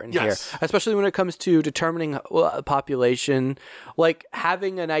is important here, especially when it comes to determining a population. Like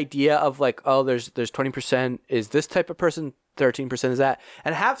having an idea of there's 20% is this type of person, 13% is that,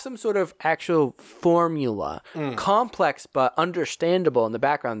 and have some sort of actual formula, complex but understandable in the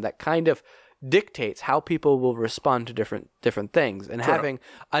background that kind of dictates how people will respond to different things, and having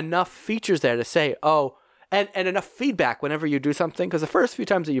enough features there to say, And enough feedback whenever you do something, because the first few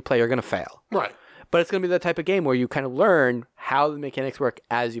times that you play, you're going to fail. Right. But it's going to be the type of game where you kind of learn how the mechanics work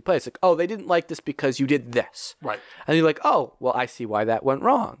as you play. It's like, oh, they didn't like this because you did this. Right. And you're like, oh, well, I see why that went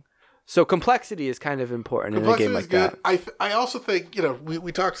wrong. So complexity is kind of important in a game like that. I also think,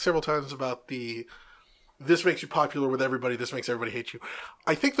 we talked several times about this makes you popular with everybody, this makes everybody hate you.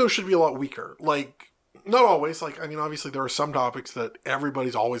 I think those should be a lot weaker. Not always. Obviously there are some topics that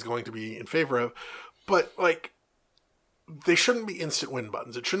everybody's always going to be in favor of. But, they shouldn't be instant win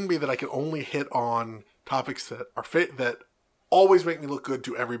buttons. It shouldn't be that I can only hit on topics that are that always make me look good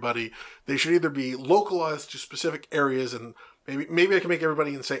to everybody. They should either be localized to specific areas, and maybe I can make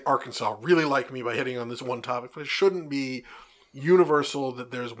everybody in, say, Arkansas really like me by hitting on this one topic, but it shouldn't be universal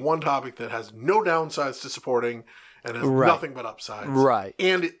that there's one topic that has no downsides to supporting and has nothing but upsides. Right.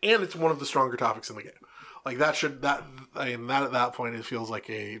 And it's one of the stronger topics in the game. That at that point, it feels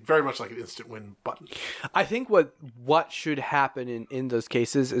very much like an instant win button. I think what should happen in those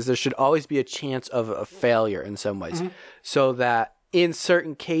cases is there should always be a chance of a failure in some ways, so that in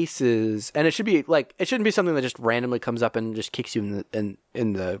certain cases, and it shouldn't be something that just randomly comes up and just kicks you in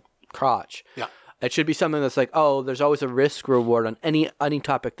the crotch. Yeah, it should be something that's there's always a risk reward on any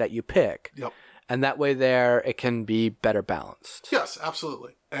topic that you pick. Yep, and that way it can be better balanced. Yes,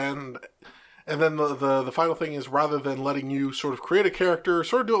 absolutely, And then the final thing is, rather than letting you sort of create a character,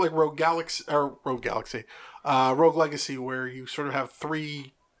 sort of do it like Rogue Legacy, where you sort of have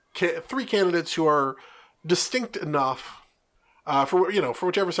three candidates who are distinct enough for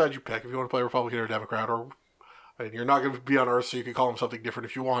whichever side you pick. If you want to play Republican or Democrat, you're not going to be on Earth, so you can call them something different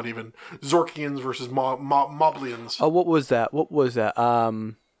if you want. Even Zorkians versus Moblians. Oh, what was that?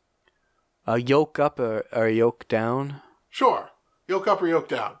 A yoke up or a yoke down? Sure, yoke up or yoke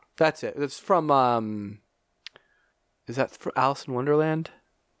down. That's it. It's from, is that from Alice in Wonderland?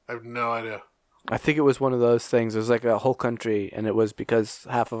 I have no idea. I think it was one of those things. It was like a whole country, and it was because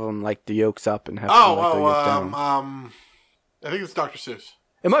half of them liked the yolks up and half of them liked the yolk down. I think it's Dr. Seuss.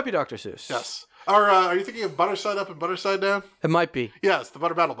 It might be Dr. Seuss. Yes. Or are you thinking of Butter Side Up and Butter Side Down? It might be. Yes, the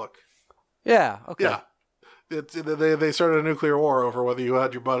Butter Battle book. Yeah, okay. Yeah. They started a nuclear war over whether you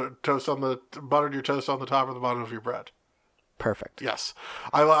had your buttered your toast on the top or the bottom of your bread. Perfect. Yes,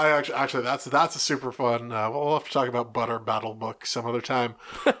 I actually that's a super fun. We'll have to talk about Butter Battle book some other time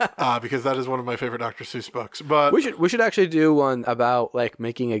because that is one of my favorite Dr. Seuss books. But we should actually do one about like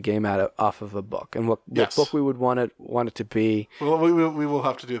making a game off of a book and what book we would want it to be. Well, we will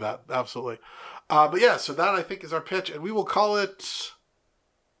have to do that, absolutely. But yeah, so that I think is our pitch, and we will call it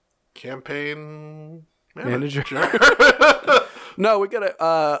Campaign Manager. No, we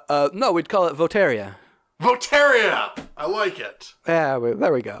gotta. No, we'd call it Votaria. Votaria! I like it. Yeah,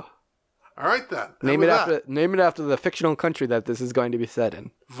 there we go. All right then. Name it after the fictional country that this is going to be set in.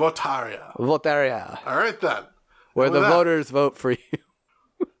 Votaria. Votaria. All right then. Where the voters vote for you.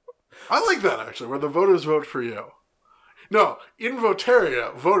 I like that actually. Where the voters vote for you. No, in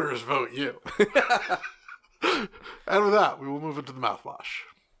Votaria, voters vote you. And with that, we will move into the mouthwash.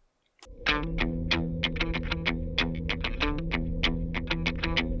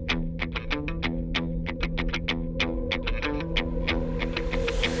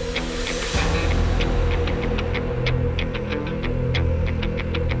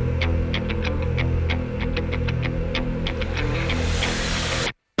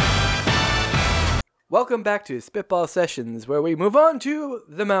 Welcome back to Spitball Sessions, where we move on to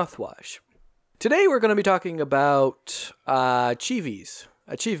the mouthwash. Today we're going to be talking about Chivis,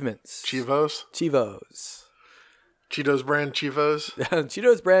 achievements. Chivos? Chivos. Cheetos brand Chivos?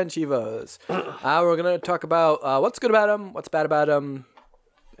 Cheetos brand Chivos. We're going to talk about what's good about them, what's bad about them.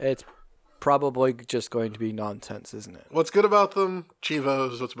 It's probably just going to be nonsense, isn't it? What's good about them?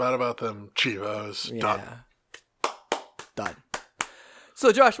 Chivos. What's bad about them? Chivos. Yeah. Done.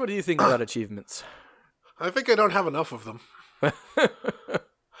 So, Josh, what do you think about achievements? I think I don't have enough of them.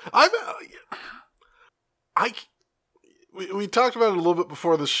 We talked about it a little bit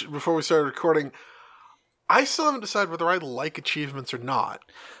before before we started recording. I still haven't decided whether I like achievements or not.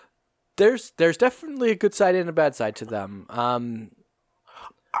 There's definitely a good side and a bad side to them.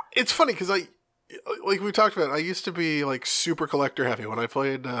 It's funny because like we talked about, I used to be like super collector heavy. When I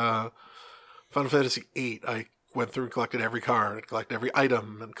played Final Fantasy VIII, I went through and collected every card, and collected every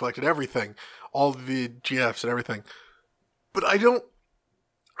item, and collected everything, all the GFs and everything. But I don't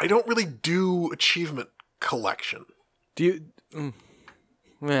really do achievement collection. Do you?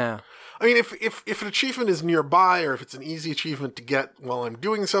 Yeah. I mean, if an achievement is nearby, or if it's an easy achievement to get while I'm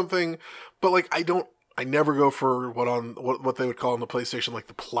doing something, but like I never go for what they would call on the PlayStation like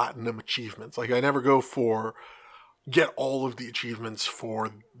the platinum achievements. Like I never go for get all of the achievements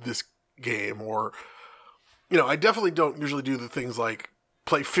for this game, or I definitely don't usually do the things like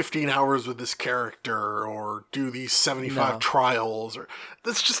play 15 hours with this character or do these 75 trials. Or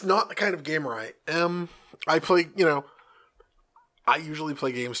that's just not the kind of gamer I am. I play, I usually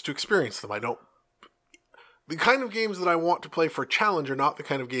play games to experience them. The kind of games that I want to play for a challenge are not the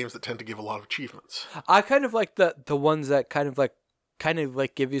kind of games that tend to give a lot of achievements. I kind of like the ones that kind of like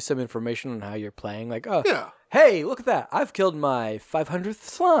give you some information on how you're playing. Like, oh, yeah. Hey, look at that. I've killed my 500th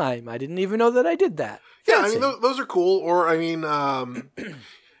slime. I didn't even know that I did that. Fancy. Yeah, I mean, those are cool. Or, I mean,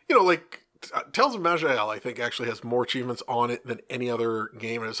 like Tales of Maj'El, I think, actually has more achievements on it than any other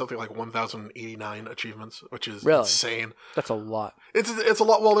game. It has something like 1,089 achievements, which is insane. That's a lot. It's a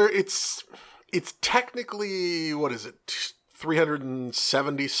lot. Well, it's technically, what is it,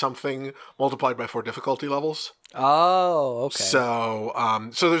 370 something multiplied by 4 difficulty levels. Oh, okay. So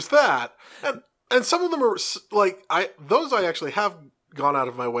there's that, and some of them are like I actually have gone out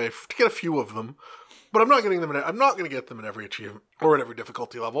of my way to get a few of them, but I'm not getting them. I'm not going to get them in every achievement or at every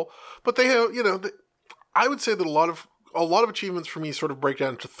difficulty level. But they have, I would say that a lot of achievements for me sort of break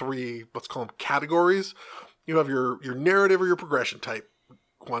down into 3, let's call them categories. You have your narrative or your progression type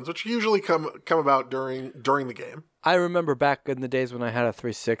ones, which usually come about during the game. I remember back in the days when I had a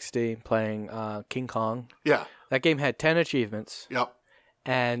 360 playing King Kong. Yeah. That game had 10 achievements. Yep.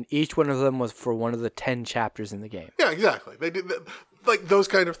 And each one of them was for one of the 10 chapters in the game. Yeah, exactly. They did like those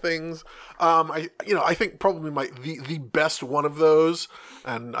kind of things. I think probably the best one of those,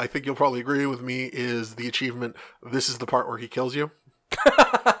 and I think you'll probably agree with me, is the achievement. This is the part where he kills you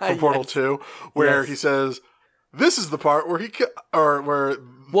from Portal 2, where he says, "This is the part where he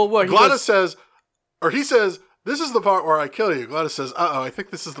Gladys says, or he says, this is the part where I kill you. Gladys says, I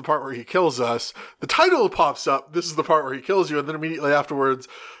think this is the part where he kills us. The title pops up, this is the part where he kills you, and then immediately afterwards,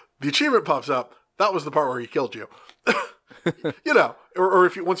 the achievement pops up, that was the part where he killed you." Or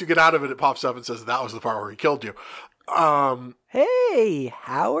if once you get out of it, it pops up and says, that was the part where he killed you. Hey,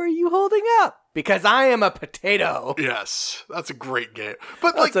 how are you holding up? Because I am a potato. Yes, that's a great game.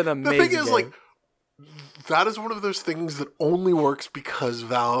 But that's an amazing the thing is, game. like, that is one of those things that only works because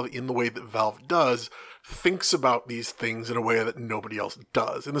Valve, in the way that Valve does, thinks about these things in a way that nobody else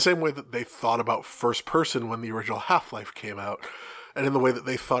does. In the same way that they thought about first person when the original Half-Life came out, and in the way that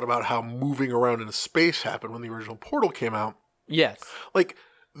they thought about how moving around in a space happened when the original Portal came out. Yes. Like,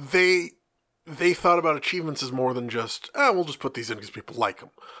 they thought about achievements as more than just, we'll just put these in because people like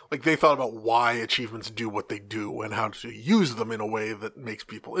them. Like, they thought about why achievements do what they do and how to use them in a way that makes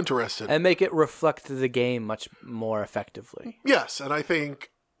people interested. And make it reflect the game much more effectively. Yes, and I think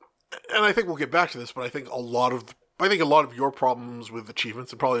we'll get back to this, but I think a lot of your problems with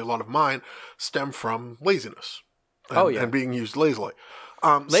achievements, and probably a lot of mine, stem from laziness. And being used lazily.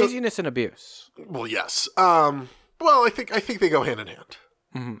 Laziness and abuse. Well, yes. Well, I think they go hand in hand.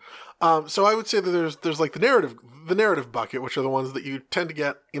 Mm-hmm. So I would say that there's like the narrative bucket, which are the ones that you tend to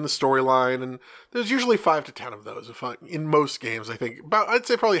get in the storyline, and there's usually 5 to 10 of those. In most games, I think I'd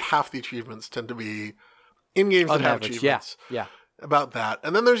say probably half the achievements tend to be in games that have achievements. Yeah. About that,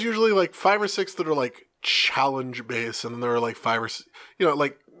 and then there's usually like 5 or 6 that are like challenge based, and then there are like 5 or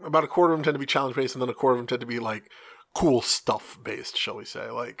like about a quarter of them tend to be challenge based, and then a quarter of them tend to be like cool stuff based, shall we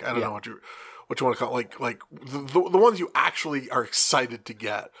say? Like, I don't know what you want to call it. Like the ones you actually are excited to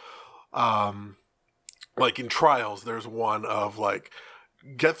get. Like in Trials, there's one of like,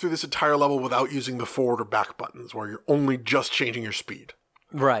 get through this entire level without using the forward or back buttons, where you're only just changing your speed.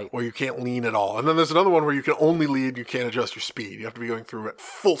 Right. Or you can't lean at all. And then there's another one where you can only lean, you can't adjust your speed. You have to be going through at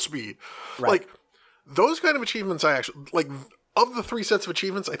full speed. Right. Like, those kind of achievements I actually, like, of the 3 sets of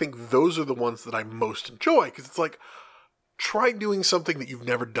achievements, I think those are the ones that I most enjoy, because it's like, try doing something that you've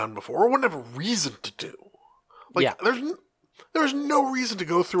never done before, or would have a reason to do. Like, there's no reason to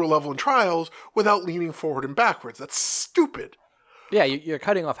go through a level in Trials without leaning forward and backwards. That's stupid. Yeah, you're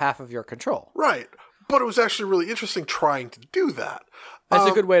cutting off half of your control. Right. But it was actually really interesting trying to do that. It's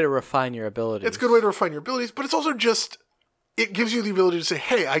a good way to refine your abilities. It's a good way to refine your abilities, but it's also just, it gives you the ability to say,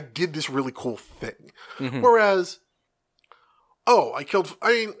 hey, I did this really cool thing. Mm-hmm. Whereas,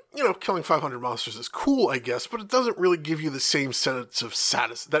 killing 500 monsters is cool, I guess, but it doesn't really give you the same sense of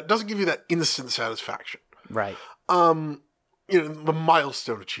that doesn't give you that instant satisfaction. Right. The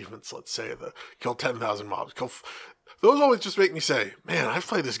milestone achievements, let's say, the kill 10,000 mobs, those always just make me say, man, I've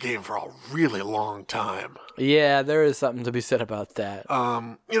played this game for a really long time. Yeah, there is something to be said about that.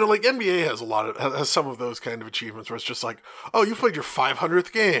 Like NBA has some of those kind of achievements where it's just like, oh, you played your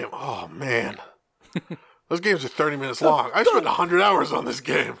 500th game. Oh, man. Those games are 30 minutes long. I spent 100 hours on this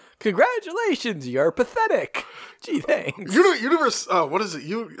game. Congratulations, you're pathetic. Gee, thanks. Universe, what is it?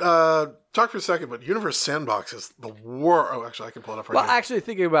 Talk for a second, but Universe Sandbox is the worst. Oh, actually, I can pull it up right now. Well, actually,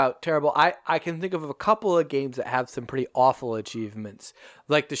 thinking about terrible, I can think of a couple of games that have some pretty awful achievements.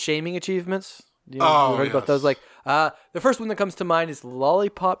 Like the shaming achievements. You heard about those? Like, the first one that comes to mind is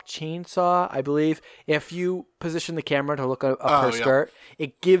Lollipop Chainsaw, I believe. If you position the camera to look up her skirt,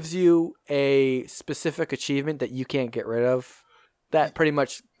 it gives you a specific achievement that you can't get rid of. That pretty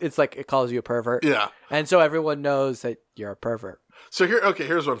much, it's like it calls you a pervert. Yeah. And so everyone knows that you're a pervert. So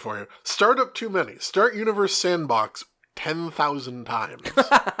here's one for you. Start up too many. Start Universe Sandbox 10,000 times.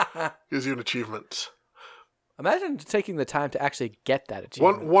 Gives you an achievement. Imagine taking the time to actually get that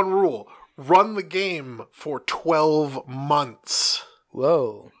achievement. One rule. Run the game for 12 months.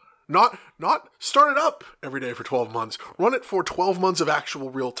 Whoa. Not start it up every day for 12 months. Run it for 12 months of actual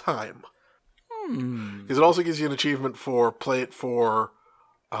real time. Because it also gives you an achievement for play it for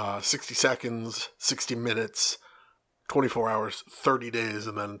 60 seconds, 60 minutes, 24 hours, 30 days,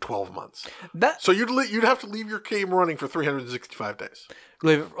 and then 12 months. So you'd have to leave your game running for 365 days.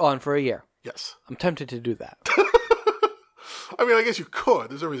 Leave it on for a year. Yes. I'm tempted to do that. I mean, I guess you could.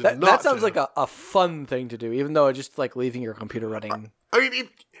 There's no reason not to. That sounds like a fun thing to do, even though it's just like leaving your computer running. I mean,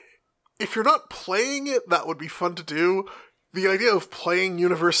 if you're not playing it, that would be fun to do. The idea of playing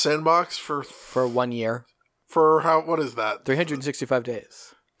Universe Sandbox for 1 year. For what is that? 365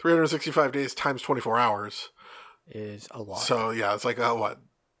 days. 365 days times 24 hours. Is a lot. So, yeah, it's like,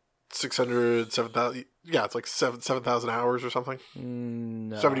 600, 7,000. Yeah, it's like 7,000 hours or something.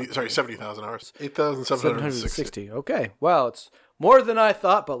 No. 70,000 hours. 8,760. Okay. Well, it's more than I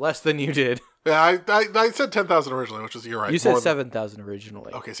thought, but less than you did. Yeah, I said 10,000 originally, which is, you're right. You said 7,000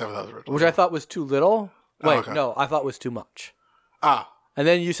 originally. Okay, 7,000 originally. Which I thought was too little. Wait, no, I thought was too much. And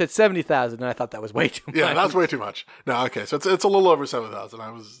then you said 70,000, and I thought that was way too much. Yeah, that's way too much. No, okay, so it's a little over 7,000. I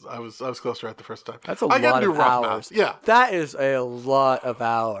was closer at the first time. That's a lot of hours. Math. Yeah, that is a lot of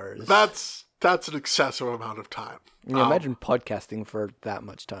hours. That's an excessive amount of time. Can you imagine podcasting for that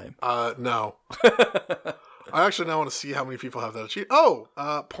much time? No. I actually now want to see how many people have that achieved.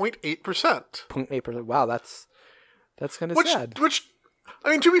 0.8%. 0.8%. Wow, that's kind of sad. Which I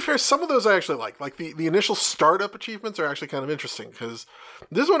mean, to be fair, some of those I actually like. Like the initial startup achievements are actually kind of interesting because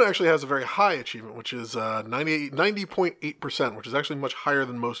this one actually has a very high achievement, which is 90.8%, which is actually much higher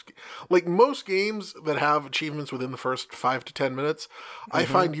than most. Like most games that have achievements within the first 5 to 10 minutes, I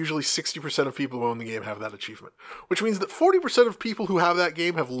find usually 60% of people who own the game have that achievement, which means that 40% of people who have that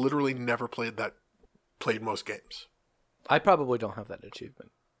game have literally never played most games. I probably don't have that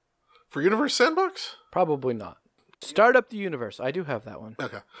achievement. For Universe Sandbox? Probably not. Start up the universe. I do have that one.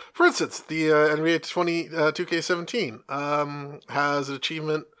 Okay. For instance, the NBA 2K17 has an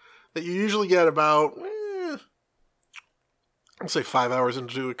achievement that you usually get about, let's say 5 hours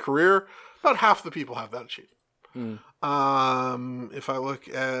into a career. About half the people have that achievement. If I look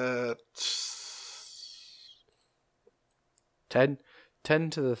at 10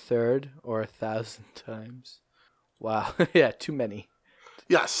 to the third or 1,000 times. Wow. Yeah, too many.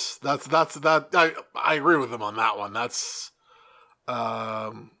 Yes, that's that. I agree with them on that one. That's,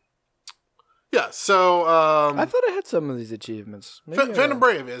 yeah. So I thought I had some of these achievements. Phantom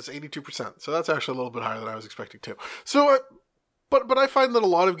Brave is 82%, so that's actually a little bit higher than I was expecting too. So, but I find that a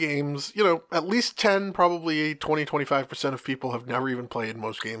lot of games, at least 10, probably 20, 25% of people have never even played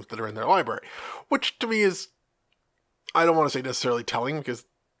most games that are in their library, which to me is, I don't want to say necessarily telling because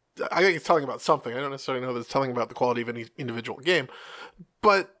I think it's telling about something. I don't necessarily know that it's telling about the quality of any individual game.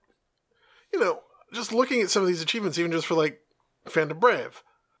 But, just looking at some of these achievements, even just for like Phantom Brave,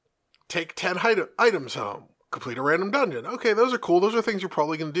 take 10 items home, complete a random dungeon. Okay, those are cool. Those are things you're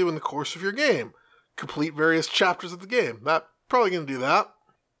probably going to do in the course of your game. Complete various chapters of the game. That probably going to do that.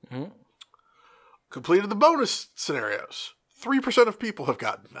 Mm-hmm. Completed the bonus scenarios. 3% of people have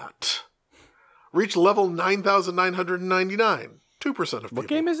gotten that. Reach level 9,999. 2% of people. What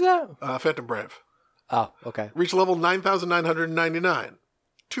game is that? Phantom Brave. Oh, okay. Reach level 9,999.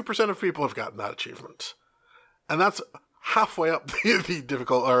 2% of people have gotten that achievement. And that's halfway up the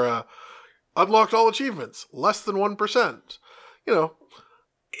difficult, or unlocked all achievements. Less than 1%.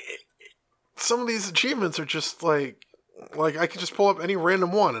 Some of these achievements are just like I could just pull up any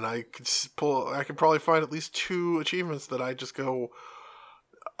random one and I could probably find at least 2 achievements that I just go,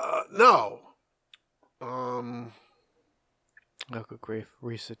 no. Oh, good grief.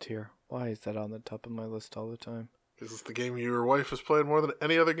 Reseteer. Why is that on the top of my list all the time? Because it's the game your wife has played more than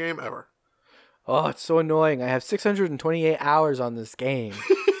any other game ever. Oh, it's so annoying. I have 628 hours on this game.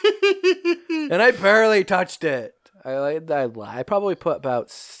 And I barely touched it. I probably put about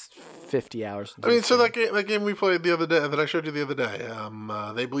 50 hours into so that game we played the other day, that I showed you the other day,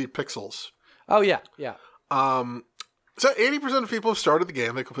 They Bleed Pixels. Oh, yeah. So 80% of people have started the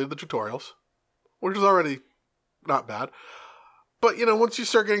game. They completed the tutorials, which is already not bad. But, once you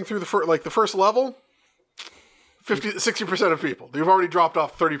start getting through the first level, 60% of people. You've already dropped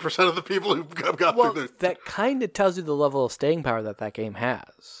off 30% of the people who've got through this. That kind of tells you the level of staying power that game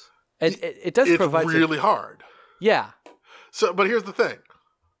has. It does provide... It's really hard. Yeah. So, but here's the thing.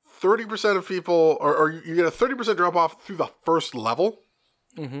 30% of people, or you get a 30% drop off through the first level.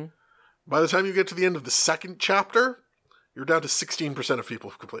 Mm-hmm. By the time you get to the end of the second chapter, you're down to 16% of people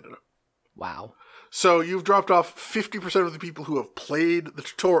who've completed it. Wow. So you've dropped off 50% of the people who have played the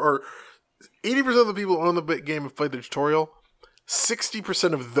tutorial, or 80% of the people who own the game have played the tutorial.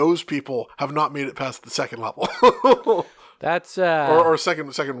 60% of those people have not made it past the second level. That's or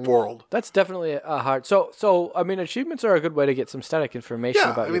second world. That's definitely a hard. So achievements are a good way to get some static information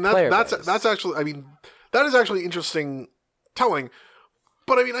about your player base. That's actually, that is actually interesting telling.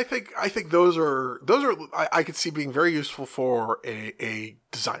 But I think those are I could see being very useful for a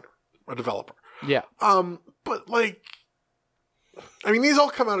designer, a developer. Yeah. But these all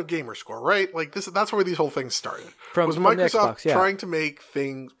come out of Gamerscore, right? That's where these whole things started. From Microsoft Xbox, yeah. trying to make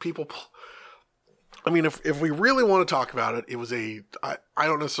things people. If we really want to talk about it, it was I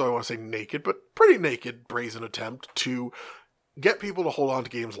don't necessarily want to say naked, but pretty naked, brazen attempt to get people to hold on to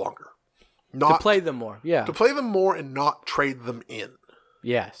games longer. To play them more, yeah. To play them more and not trade them in.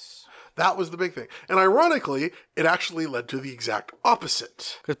 Yes. That was the big thing. And ironically, it actually led to the exact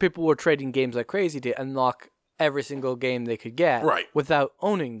opposite. Because people were trading games like crazy to unlock every single game they could get, right, without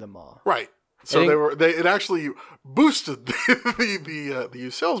owning them all. Right. So it actually boosted the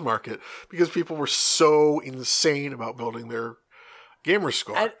used sales market because people were so insane about building their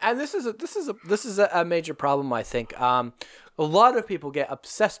Gamerscore. And this is a major problem, I think. A lot of people get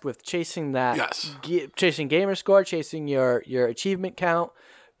obsessed with chasing that, yes, chasing Gamerscore, chasing your achievement count,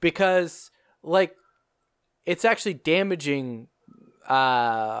 because it's actually damaging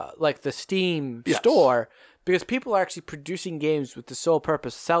the Steam store. Because people are actually producing games with the sole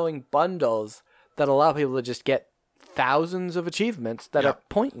purpose of selling bundles that allow people to just get thousands of achievements that are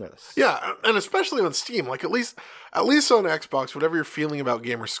pointless. Yeah, and especially on Steam, like at least on Xbox, whatever you're feeling about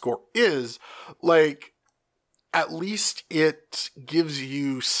gamer score is, like at least it gives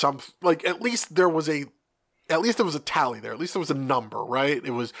you some, like at least there was a tally there. At least there was a number, right?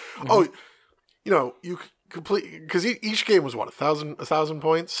 It was you complete, because each game was what, 1,000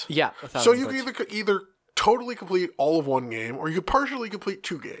 points. Yeah, 1,000 so you points. could either totally complete all of one game, or you could partially complete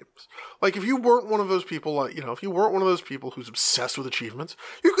 2 games. Like if you weren't one of those people, who's obsessed with achievements,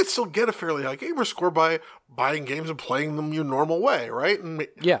 you could still get a fairly high gamer score by buying games and playing them your normal way, right? And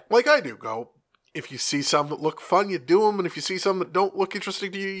like I do, if you see some that look fun, you do them, and if you see some that don't look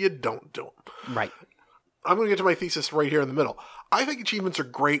interesting to you, you don't do them. Right. I'm going to get to my thesis right here in the middle. I think achievements are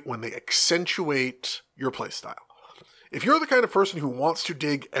great when they accentuate your playstyle. If you're the kind of person who wants to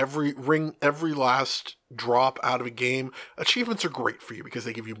dig every last drop out of a game, achievements are great for you because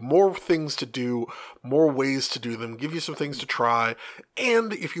they give you more things to do, more ways to do them, give you some things to try.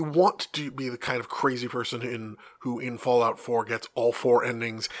 And if you want to be the kind of crazy person who in Fallout 4 gets all 4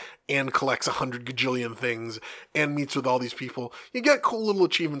 endings and collects 100 gajillion things and meets with all these people, you get cool little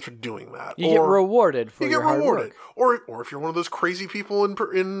achievements for doing that. You get rewarded for your hard work. Or if you're one of those crazy people in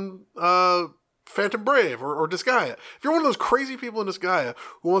Phantom Brave or Disgaea. If you're one of those crazy people in Disgaea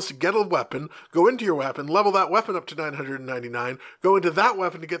who wants to get a weapon, go into your weapon, level that weapon up to 999, go into that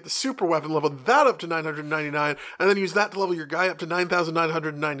weapon to get the super weapon, level that up to 999, and then use that to level your guy up to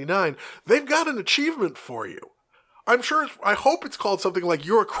 9,999, they've got an achievement for you. I hope it's called something like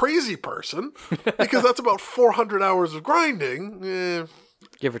You're a Crazy Person, because that's about 400 hours of grinding.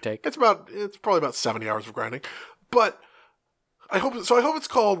 Give or take. It's probably about 70 hours of grinding. But I hope it's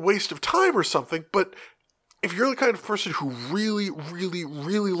called Waste of Time or something, but if you're the kind of person who really, really,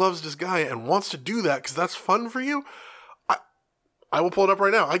 really loves this guy and wants to do that because that's fun for you, I will pull it up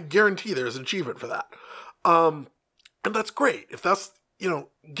right now. I guarantee there's an achievement for that. And that's great. If that's,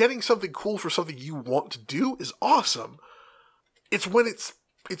 getting something cool for something you want to do is awesome. I think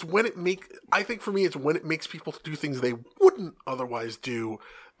for me, it's when it makes people do things they wouldn't otherwise do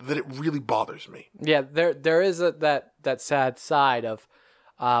that it really bothers me. Yeah, there is that sad side of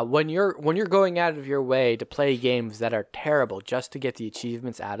when you're going out of your way to play games that are terrible just to get the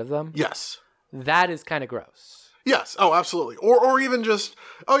achievements out of them. Yes. That is kind of gross. Yes. Oh, absolutely. Or even just,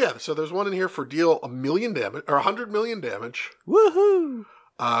 so there's one in here for deal 1 million damage, or 100 million damage. Woohoo!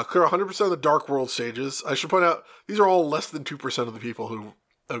 Clear 100% of the Dark World stages. I should point out, these are all less than 2% of the people who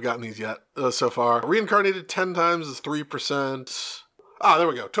have gotten these yet so far. Reincarnated 10 times is 3%. There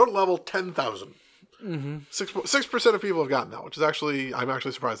we go. Total level 10,000. 6% of people have gotten that, which is I'm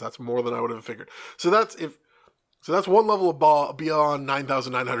actually surprised. That's more than I would have figured. So that's one level beyond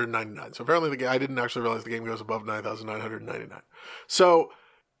 9,999. So apparently I didn't actually realize the game goes above 9,999. So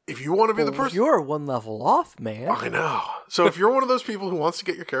if you want to be the person, you're one level off, man. I know. So if you're one of those people who wants to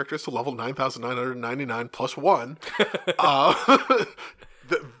get your characters to level 9,999 plus 1,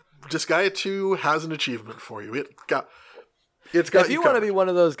 Disgaea 2 has an achievement for you. If you want to be one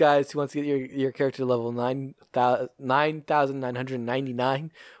of those guys who wants to get your character to level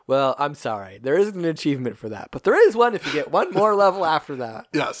 9,999, well, I'm sorry. There isn't an achievement for that. But there is one if you get one more level after that.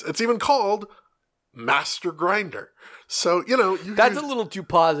 Yes. It's even called Master Grinder. So, that's a little too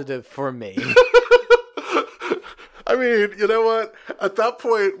positive for me. I mean, you know what? At that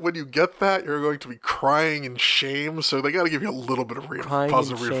point, when you get that, you're going to be crying in shame. So they got to give you a little bit of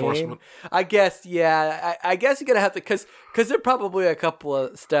positive reinforcement. I guess, yeah. I guess you're going to have to, because they're probably a couple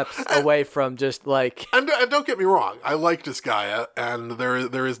of steps away from just like... And don't get me wrong. I like Disgaea, and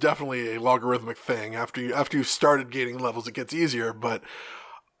there is definitely a logarithmic thing. After you've started gaining levels, it gets easier. But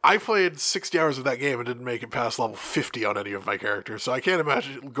I played 60 hours of that game and didn't make it past level 50 on any of my characters. So I can't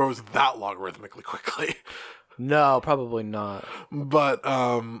imagine it grows that logarithmically quickly. No, probably not. But,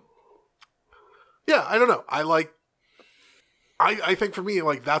 I don't know. I think for me,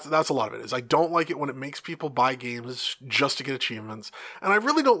 like, that's a lot of it is I don't like it when it makes people buy games just to get achievements. And I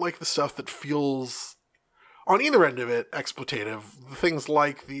really don't like the stuff that feels, on either end of it, exploitative. Things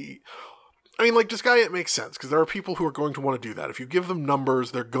like like Disgaea, it makes sense, because there are people who are going to want to do that. If you give them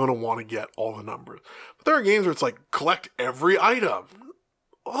numbers, they're going to want to get all the numbers. But there are games where it's like, collect every item.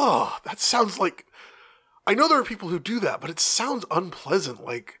 Oh, that sounds like... I know there are people who do that, but it sounds unpleasant.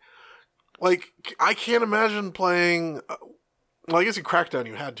 Like I can't imagine playing... I guess in Crackdown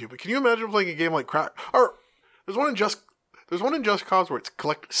you had to, but can you imagine playing a game like Or there's one in Just Cause where it's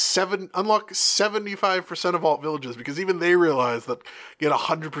unlock 75% of all villages, because even they realize that get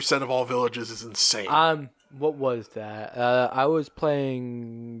 100% of all villages is insane. What was that? I was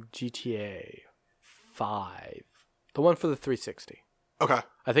playing GTA 5, the one for the 360. Okay.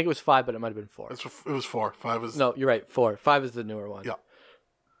 I think it was 5, but it might have been 4. It was 4. 5 is... No, you're right. 4. 5 is the newer one. Yeah.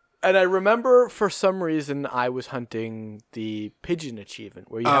 And I remember for some reason I was hunting the pigeon achievement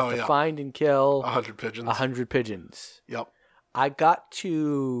where you have to find and kill 100 pigeons. 100 pigeons. Yep. I got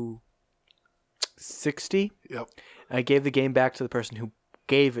to 60. Yep. And I gave the game back to the person who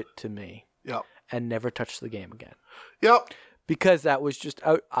gave it to me. Yep. And never touched the game again. Yep. Because that was just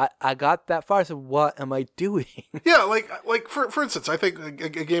I got that far. I said, "What am I doing?" Yeah, like for instance, I think a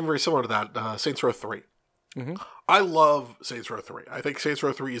game very similar to that, Saints Row 3. Mm-hmm. I love Saints Row 3. I think Saints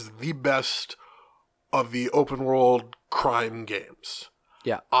Row 3 is the best of the open world crime games.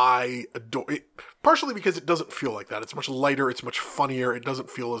 Yeah. I adore it, partially because it doesn't feel like that. It's much lighter. It's much funnier. It doesn't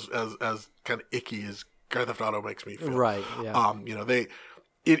feel as kind of icky as Grand Theft Auto makes me feel. Right. Yeah.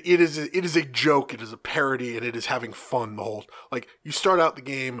 It is a joke. It is a parody, and it is having fun the whole. Like, you start out the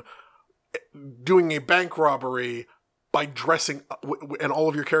game doing a bank robbery by dressing, and all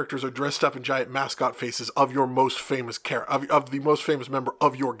of your characters are dressed up in giant mascot faces of your most famous of the most famous member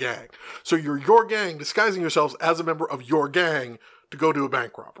of your gang. So you're your gang disguising yourselves as a member of your gang to go do a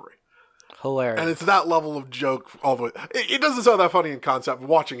bank robbery. Hilarious. And it's that level of joke all the way. It doesn't sound that funny in concept.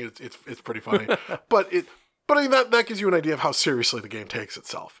 Watching it, it's pretty funny. But I mean, that gives you an idea of how seriously the game takes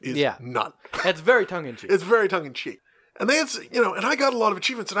itself. None. It's very tongue-in-cheek. It's very tongue-in-cheek. And they had, and I got a lot of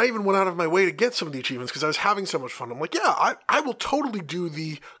achievements, and I even went out of my way to get some of the achievements because I was having so much fun. I'm like, yeah, I will totally do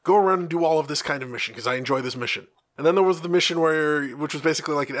go around and do all of this kind of mission because I enjoy this mission. And then there was the mission which was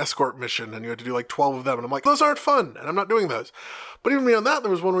basically like an escort mission, and you had to do like 12 of them. And I'm like, those aren't fun, and I'm not doing those. But even beyond that,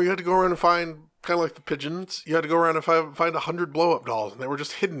 there was one where you had to go around and find, kind of like the pigeons, you had to go around and find 100 blow-up dolls, and they were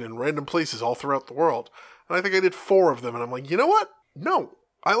just hidden in random places all throughout the world. And I think I did 4 of them, and I'm like, you know what? No.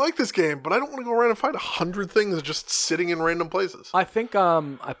 I like this game, but I don't want to go around and find 100 things just sitting in random places. I think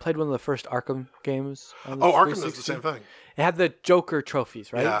I played one of the first Arkham games. Arkham does the same thing. It had the Joker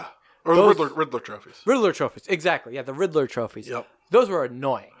trophies, right? Yeah. Or the Riddler trophies. Riddler trophies, exactly. Yeah, the Riddler trophies. Yep. Those were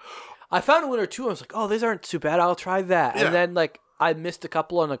annoying. I found one or two, and I was like, oh, these aren't too bad. I'll try that. Yeah. And then, like, I missed a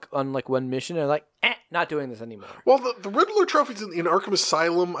couple on one mission, and I'm like, not doing this anymore. Well, the Riddler trophies in Arkham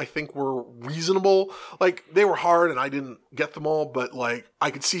Asylum, I think, were reasonable. Like, they were hard, and I didn't get them all, but, like, I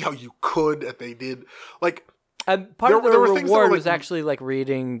could see how you could, and they did. Like, and part of the reward was actually, like,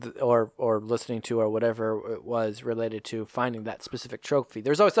 reading or listening to or whatever it was related to finding that specific trophy.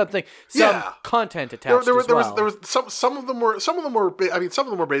 There's always some content attached as well. There was some of them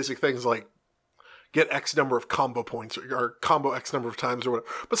were basic things like get X number of combo points or combo X number of times or whatever.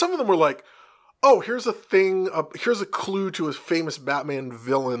 But some of them were like, oh, here's a thing, here's a clue to a famous Batman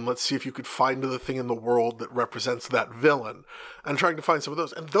villain. Let's see if you could find the thing in the world that represents that villain. And trying to find some of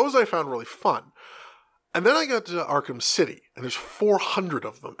those. And those I found really fun. And then I got to Arkham City, and there's 400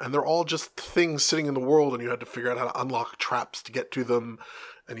 of them, and they're all just things sitting in the world, and you had to figure out how to unlock traps to get to them,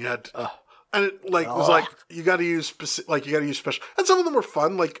 and you had to, and it was like, you got to use special, and some of them were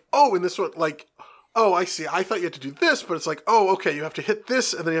fun, like, oh, in this one, like, oh, I see, I thought you had to do this, but it's like, oh, okay, you have to hit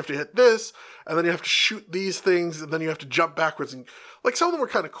this, and then you have to hit this, and then you have to shoot these things, and then you have to jump backwards, and, like, some of them were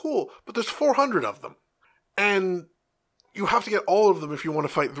kind of cool, but there's 400 of them, and you have to get all of them if you want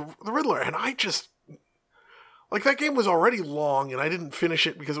to fight the Riddler, and I just... Like, that game was already long, and I didn't finish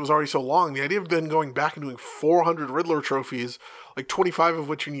it because it was already so long. The idea of then going back and doing 400 Riddler trophies, like 25 of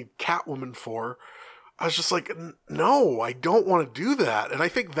which you need Catwoman for, I was just like, no, I don't want to do that. And I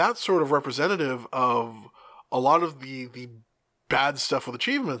think that's sort of representative of a lot of the bad stuff with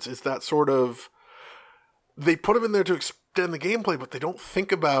achievements, is that sort of, they put them in there to extend the gameplay, but they don't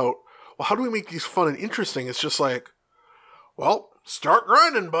think about, well, how do we make these fun and interesting? It's just like, well, start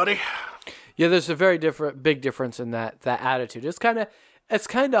grinding, buddy. Yeah, there's a very big difference in that attitude. It's kind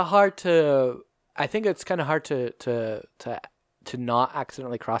of hard to. I think it's kind of hard to not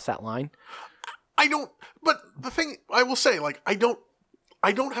accidentally cross that line. I don't. But the thing I will say, like, I don't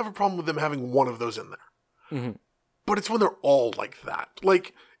have a problem with them having one of those in there. Mm-hmm. But it's when they're all like that.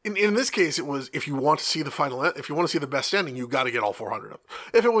 Like in this case, it was if you want to see if you want to see the best ending, you got to get all 400 of them.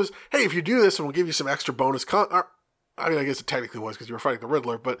 If it was, hey, if you do this, and we'll give you some extra bonus I mean, I guess it technically was because you were fighting the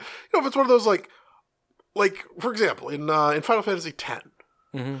Riddler, but if it's one of those like for example, in Final Fantasy X,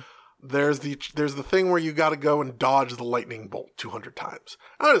 mm-hmm. there's the thing where you got to go and dodge the lightning bolt 200 times.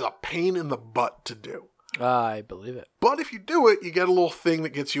 That is a pain in the butt to do. I believe it. But if you do it, you get a little thing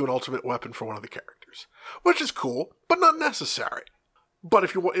that gets you an ultimate weapon for one of the characters, which is cool, but not necessary. But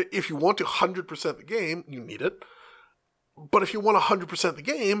if you want to 100% the game, you need it. But if you want 100% the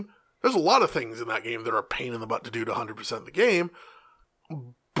game, there's a lot of things in that game that are a pain in the butt to do to 100% the game,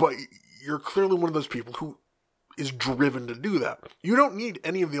 but you're clearly one of those people who is driven to do that. You don't need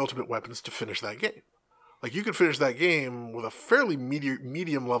any of the ultimate weapons to finish that game. Like, you could finish that game with a fairly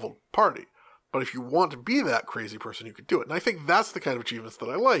medium level party. But if you want to be that crazy person, you could do it. And I think that's the kind of achievements that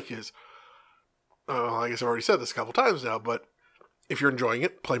I like is, I guess I've already said this a couple times now, but if you're enjoying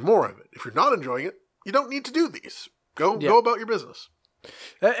it, play more of it. If you're not enjoying it, you don't need to do these. Go about your business.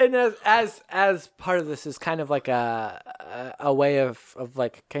 And as part of this is kind of like a way of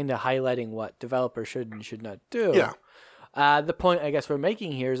like kind of highlighting what developers should and should not do. Yeah. The point I guess we're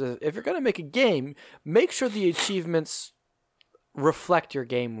making here is if you're going to make a game, make sure the achievements reflect your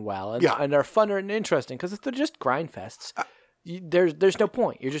game well and are fun and interesting. Because if they're just grind fests, there's no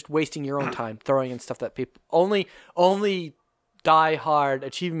point. You're just wasting your own time throwing in stuff that people only die-hard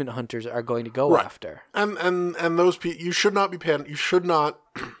achievement hunters are going to go after. And those people, you should not be paying, you should not,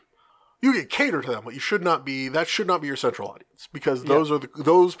 you get cater to them, but that should not be your central audience, because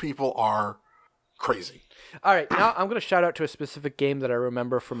those people are crazy. All right, now I'm going to shout out to a specific game that I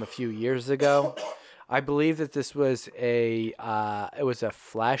remember from a few years ago. I believe that this was it was a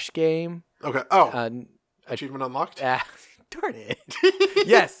Flash game. Okay. Achievement unlocked? Darn it.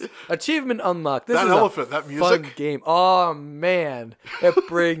 Yes. Achievement unlocked. This that is elephant, a that music. Fun game. Oh man. It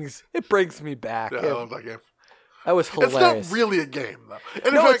brings me back. Yeah, I love that game. That was hilarious. It's not really a game though.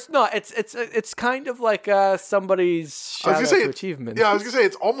 And no, in fact, it's not. It's kind of like somebody's shout out to achievements. Yeah, I was gonna say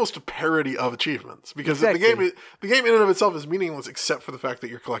it's almost a parody of achievements, because the game in and of itself is meaningless except for the fact that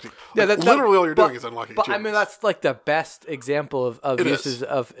you're collecting. Literally all you're doing is unlocking achievements. But I mean, that's like the best example of uses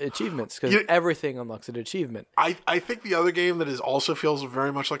of achievements, because everything unlocks an achievement. I think the other game that also feels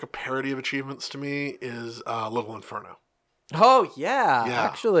very much like a parody of achievements to me is Little Inferno. Oh yeah,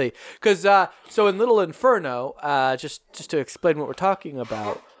 actually, because so in Little Inferno, just to explain what we're talking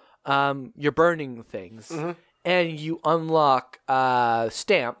about, you're burning things, and you unlock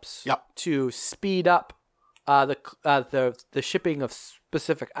stamps to speed up the shipping of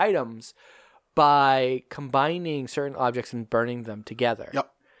specific items by combining certain objects and burning them together.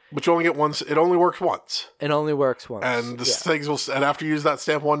 Yep. But you only get once. It only works once. It only works once. And the things will. And after you use that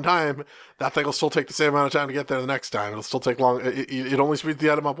stamp one time, that thing will still take the same amount of time to get there the next time. It'll still take long. It only speeds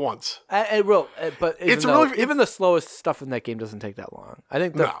the item up once. It will. But even the slowest stuff in that game doesn't take that long. I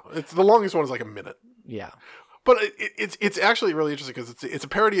think. It's the longest one is like a minute. Yeah. But it's actually really interesting because it's a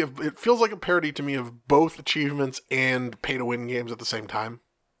parody of. It feels like a parody to me of both achievements and pay to win games at the same time.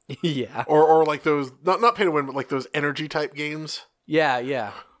 Yeah. Or like those not pay to win, but like those energy type games. Yeah.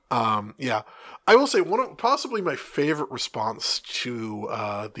 Yeah. I will say possibly my favorite response to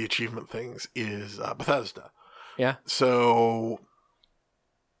the achievement things is Bethesda. Yeah. So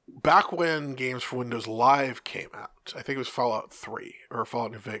back when games for Windows Live came out, I think it was Fallout 3 or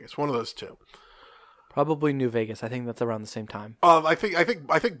Fallout New Vegas, one of those two. Probably New Vegas. I think that's around the same time. I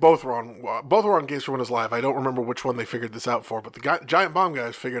think both were on games for Windows Live. I don't remember which one they figured this out for, but the Giant Bomb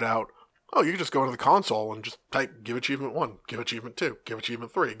guys figured out. Oh, you can just go into the console and just type, give achievement 1, give achievement 2, give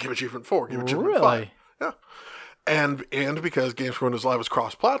achievement 3, give achievement 4, give achievement 5. Yeah. And because Games for Windows Live was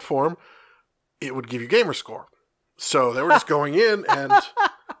cross-platform, it would give you gamer score. So they were just going in and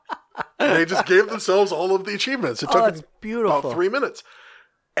they just gave themselves all of the achievements. It took them about 3 minutes.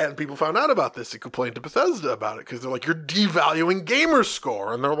 And people found out about this and complained to Bethesda about it because they're like, you're devaluing gamer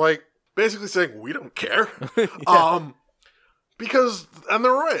score. And they're like, basically saying, we don't care. Because, and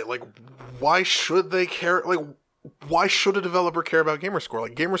they're right, like, why should they care? Like, why should a developer care about gamerscore?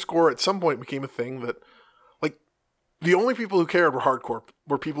 Like, gamerscore at some point became a thing that, like, the only people who cared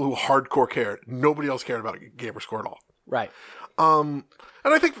were people who hardcore cared. Nobody else cared about gamerscore at all. Right. And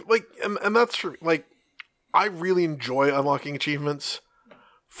I think, like, and that's true. Like, I really enjoy unlocking achievements.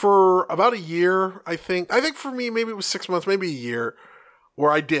 For about a year, I think for me, maybe it was 6 months, maybe a year,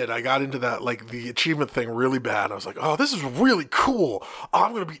 where I got into that, like, the achievement thing really bad. I was like, oh, this is really cool. Oh,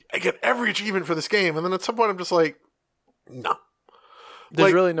 I'm going to get every achievement for this game. And then at some point, I'm just like, no.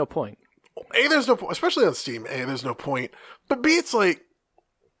 There's really no point. A, there's no point, especially on Steam. A, there's no point. But B, it's like,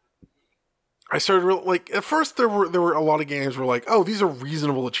 I started, at first there were a lot of games where like, oh, these are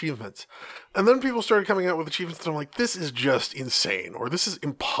reasonable achievements. And then people started coming out with achievements that I'm like, this is just insane. Or this is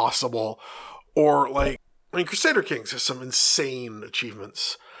impossible. Or like, I mean, Crusader Kings has some insane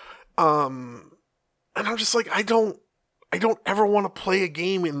achievements. And I'm just like, I don't ever want to play a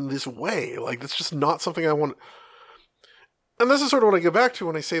game in this way. Like, that's just not something I want. And this is sort of what I go back to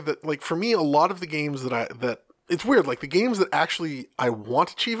when I say that, like, for me, a lot of the games that it's weird. Like, the games that actually I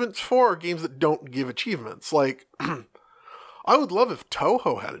want achievements for are games that don't give achievements. Like, I would love if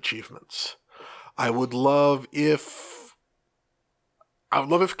Touhou had achievements. I would love if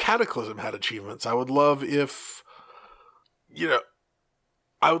Cataclysm had achievements. I would love if,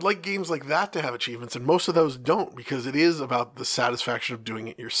 I would like games like that to have achievements, and most of those don't, because it is about the satisfaction of doing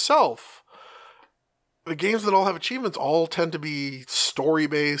it yourself. the games that all have achievements all tend to be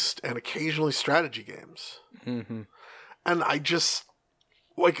story-based and occasionally strategy games. Mm-hmm. And I just,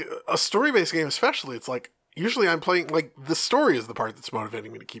 like, a story-based game especially, it's like, usually I'm playing, like, the story is the part that's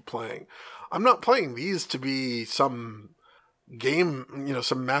motivating me to keep playing. I'm not playing these to be some game,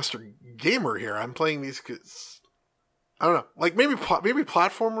 some master gamer here. I'm playing these because, I don't know, like, maybe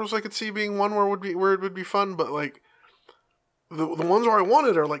platformers I could see being one where it would be fun, but, like, the ones where I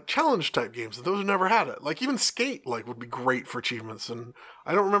wanted are like challenge type games, and those have never had it. Like even Skate, like would be great for achievements, and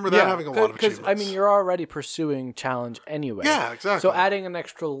I don't remember that having a lot of achievements. Because I mean, you're already pursuing challenge anyway. Yeah, exactly. So adding an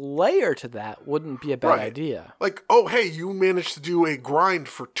extra layer to that wouldn't be a bad idea. Like, oh hey, you managed to do a grind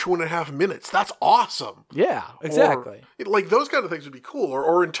for 2.5 minutes. That's awesome. Yeah, exactly. Or, like those kind of things would be cool.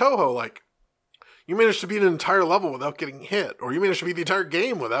 Or in Touhou, like you managed to beat an entire level without getting hit, or you managed to beat the entire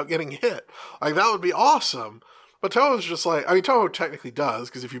game without getting hit. Like that would be awesome. But Touhou's just like, I mean, Touhou technically does,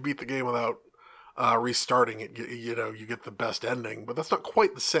 because if you beat the game without restarting it, you get the best ending, but that's not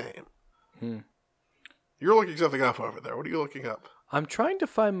quite the same. You're looking something up over there. What are you looking up? I'm trying to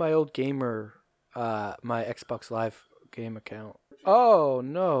find my old gamer, my Xbox Live game account. Oh,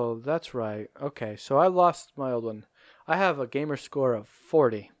 no, that's right. Okay, so I lost my old one. I have a gamer score of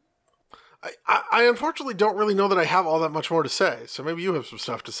 40. I unfortunately don't really know that I have all that much more to say, so maybe you have some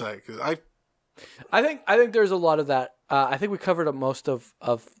stuff to say, because I think there's a lot of that. I think we covered up most of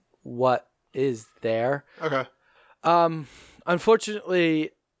what is there. Okay.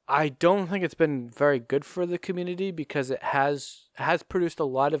 Unfortunately, I don't think it's been very good for the community because it has produced a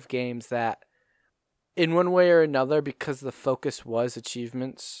lot of games that, in one way or another, because the focus was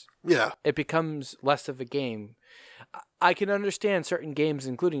achievements, it becomes less of a game. I can understand certain games,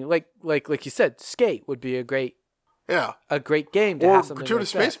 including like you said, Skate would be a great game to have something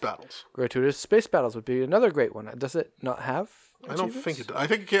Gratuitous like Space that. Battles. Gratuitous Space Battles would be another great one. Does it not have I don't think it does. I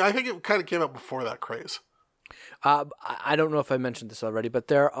think it kind of came out before that craze. I don't know if I mentioned this already, but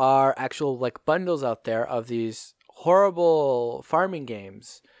there are actual like bundles out there of these horrible farming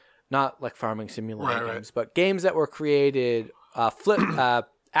games, not like farming simulator games, but games that were created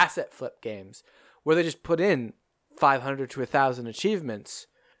asset flip games where they just put in 500 to 1,000 achievements.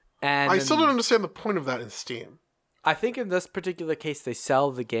 And I still don't understand the point of that in Steam. I think in this particular case, they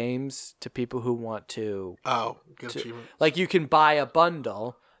sell the games to people who want to. Get achievements. Like you can buy a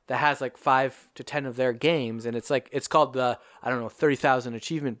bundle that has like 5 to 10 of their games, and it's called the 30,000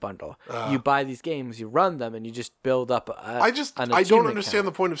 achievement bundle. You buy these games, you run them, and you just build up. I don't understand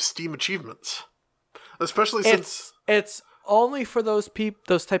the point of Steam achievements, especially since it's only for those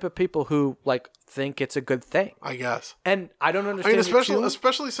type of people who like think it's a good thing, I guess. And I don't understand.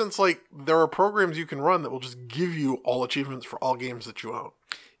 Especially since like there are programs you can run that will just give you all achievements for all games that you own.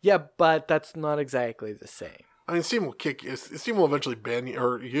 Yeah, but that's not exactly the same. I mean, Steam will eventually ban you,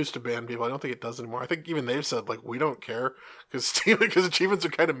 or used to ban people. I don't think it does anymore. I think even they've said like we don't care because achievements are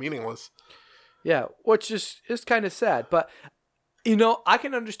kind of meaningless. Yeah, which is kind of sad, but. I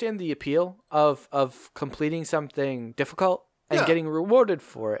can understand the appeal of completing something difficult and getting rewarded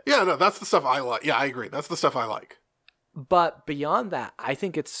for it. Yeah, no, that's the stuff I like. Yeah, I agree. That's the stuff I like. But beyond that, I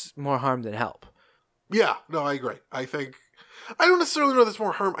think it's more harm than help. Yeah, no, I agree. I don't necessarily know that's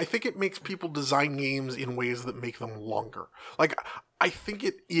more harm. I think it makes people design games in ways that make them longer. Like, I think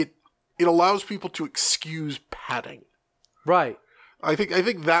it allows people to excuse padding. Right. I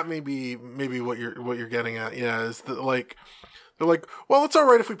think that may be what you're getting at. Yeah, is that like. They're like, well, it's all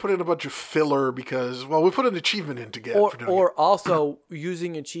right if we put in a bunch of filler because, well, we put an achievement in to get for doing or also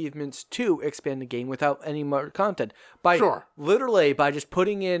using achievements to expand the game without any more content. Literally, by just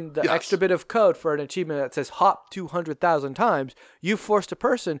putting in the extra bit of code for an achievement that says hop 200,000 times, you forced a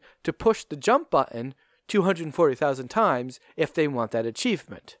person to push the jump button 240,000 times if they want that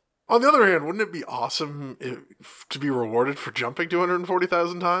achievement. On the other hand, wouldn't it be awesome to be rewarded for jumping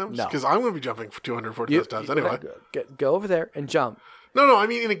 240,000 times? No. Because I'm going to be jumping for 240,000 times anyway. Go over there and jump. No, I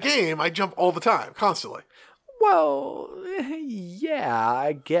mean, in a game, I jump all the time, constantly. Well, yeah,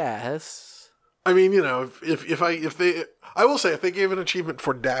 I guess. I mean, I will say, if they gave an achievement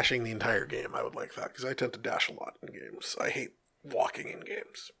for dashing the entire game, I would like that, because I tend to dash a lot in games. I hate walking in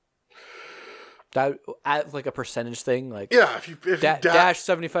games. That like a percentage thing, like if you dash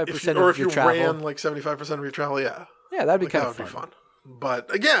 75% of your travel, ran like 75% of your travel, that'd be kind of fun. Be fun.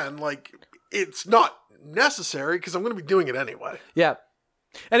 But again, like it's not necessary because I'm going to be doing it anyway. Yeah.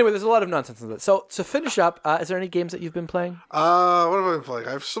 Anyway, there's a lot of nonsense in that. So to finish up, is there any games that you've been playing? What have I been playing?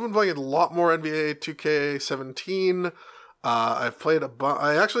 I've still been playing a lot more NBA 2K17. I've played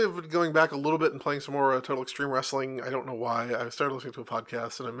I actually have been going back a little bit and playing some more Total Extreme Wrestling. I don't know why. I started listening to a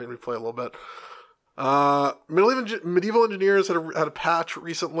podcast and it made me play a little bit. Medieval Engineers had a patch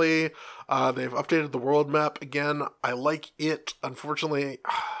recently. They've updated the world map again. I like it. Unfortunately,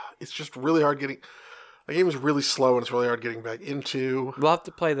 it's just really hard getting. The game is really slow and it's really hard getting back into. We'll have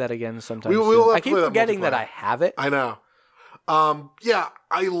to play that again sometime. We'll I keep forgetting that I have it. I know. Yeah,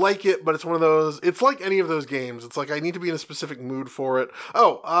 I like it, but it's one of those. It's like any of those games. It's like I need to be in a specific mood for it.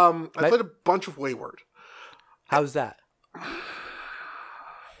 I played a bunch of Wayward. How's that?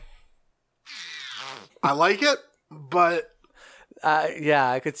 I like it, but yeah,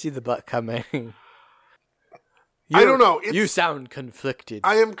 I could see the butt coming. I don't know. You sound conflicted.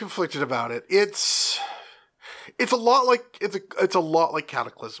 I am conflicted about it. It's a lot like it's a lot like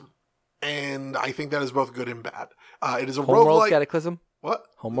Cataclysm, and I think that is both good and bad. It is a Homeworld roguelike. Cataclysm. What?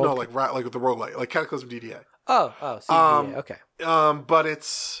 Homeworld. No, like with the roguelike, like Cataclysm DDA. Oh, CDA. Okay. But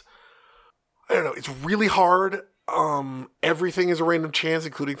it's I don't know. It's really hard. Everything is a random chance,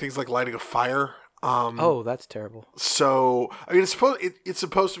 including things like lighting a fire. Oh, that's terrible. So I mean, it's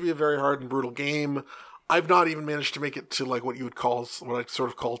supposed to be a very hard and brutal game. I've not even managed to make it to like what I sort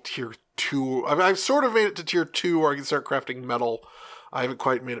of call tier 2. I've sort of made it to tier 2 where I can start crafting metal. I haven't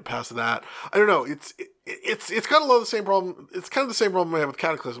quite made it past that. I don't know. It's got a lot of the same problem. It's kind of the same problem I have with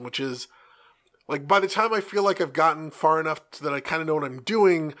Cataclysm, which is like by the time I feel like I've gotten far enough that I kind of know what I'm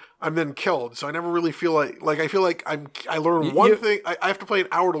doing, I'm then killed. So I never really feel like I feel like I learn one thing. I have to play an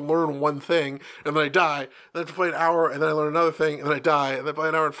hour to learn one thing, and then I die. Then I have to play an hour, and then I learn another thing, and then I die. And then play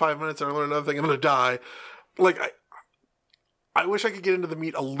an hour and 5 minutes, and I learn another thing, and then I die. Like I wish I could get into the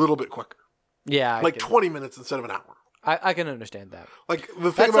meat a little bit quicker. Yeah, like 20 minutes instead of an hour. I can understand that. Like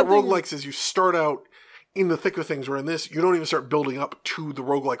the thing about roguelikes is you start out in the thick of things, where in this, you don't even start building up to the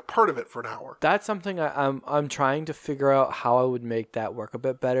roguelike part of it for an hour. That's something I'm trying to figure out how I would make that work a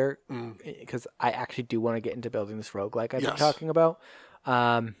bit better, because I actually do want to get into building this roguelike I've been talking about.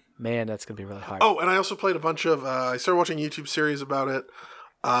 Man, that's going to be really hard. Oh, and I also played a bunch of... I started watching a YouTube series about it.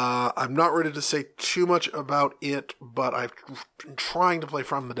 I'm not ready to say too much about it, but I've been trying to play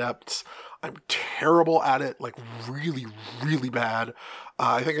From the Depths. I'm terrible at it, like really, really bad.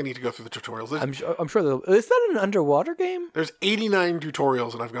 I think I need to go through the tutorials. I'm sure. Is that an underwater game? There's 89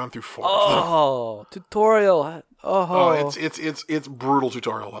 tutorials, and I've gone through 4. Oh, tutorial. It's brutal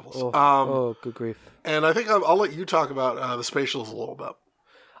tutorial levels. Good grief. And I think I'll let you talk about the Spatials a little bit.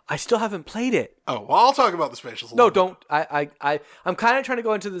 I still haven't played it. Oh, well, I'll talk about the Spatials a little bit. No, don't. I'm kind of trying to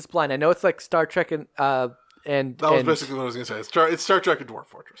go into this blind. I know it's like Star Trek and that was basically what I was going to say. It's Star Trek and Dwarf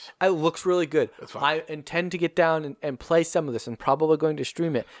Fortress. It looks really good. It's fine. I intend to get down and play some of this, and probably going to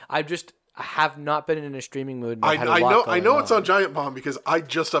stream it. I have not been in a streaming mood. I know it's on Giant Bomb because I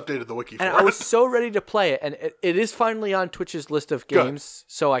just updated the wiki for it. And I was so ready to play it, and it is finally on Twitch's list of games,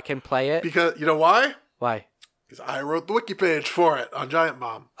 so I can play it. Because you know why? Why? Because I wrote the wiki page for it on Giant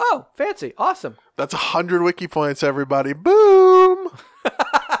Bomb. Oh, fancy. Awesome. That's 100 wiki points, everybody. Boom!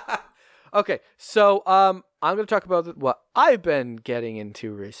 Okay, so I'm going to talk about what I've been getting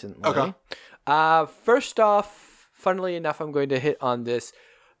into recently. Okay. First off, funnily enough, I'm going to hit on this.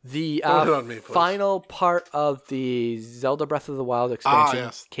 The final part of the Zelda Breath of the Wild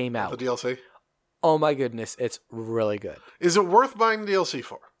expansion came out. The DLC? Oh my goodness, it's really good. Is it worth buying the DLC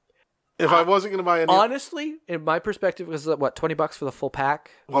for? If I wasn't going to buy any... Honestly, in my perspective, it was what, $20 for the full pack?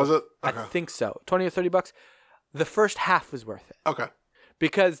 Was it? Okay. I think so. 20 or $30. The first half was worth it. Okay.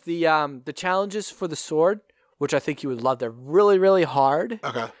 Because the challenges for the sword, which I think you would love, they're really, really hard.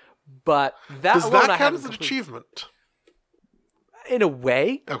 Okay. But that does that count as an achievement? In a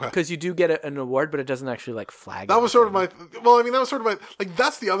way, okay, because you do get an award, but it doesn't actually like flag. That was sort of my. Well, I mean, that was sort of my. Like,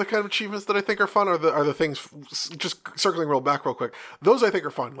 that's the other kind of achievements that I think are fun. Are the things just circling back real quick? Those I think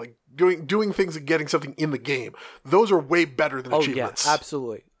are fun. Like doing things and getting something in the game. Those are way better than achievements. Yeah,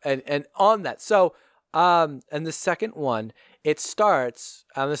 absolutely. And on that, so and the second one, it starts.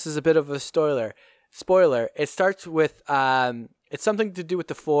 This is a bit of a spoiler. It starts with it's something to do with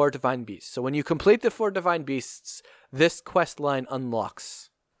the 4 divine beasts. So when you complete the 4 divine beasts, this quest line unlocks.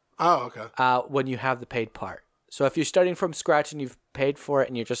 Oh, okay. When you have the paid part. So if you're starting from scratch and you've paid for it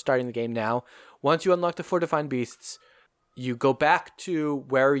and you're just starting the game now, once you unlock the 4 divine beasts, you go back to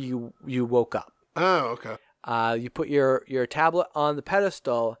where you woke up. Oh, okay. You put your tablet on the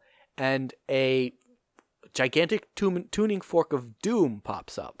pedestal, and a gigantic tuning fork of doom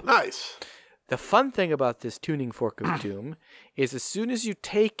pops up. Nice. The fun thing about this tuning fork of doom is as soon as you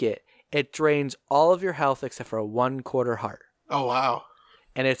take it, it drains all of your health except for a 1/4 heart. Oh, wow.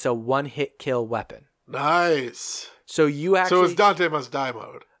 And it's a 1-hit kill weapon. Nice. So you actually... So it's Dante Must Die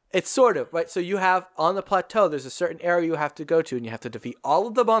mode. It's sort of, right? So you have, on the plateau, there's a certain area you have to go to, and you have to defeat all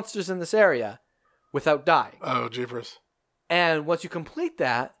of the monsters in this area without dying. Oh, jeepers. And once you complete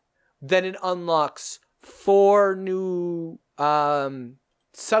that, then it unlocks 4 new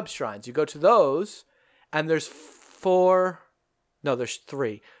sub-shrines. You go to those, and there's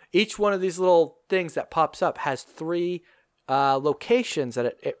 3. Each one of these little things that pops up has 3 locations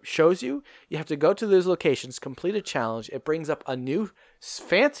that it shows you. You have to go to those locations, complete a challenge. It brings up a new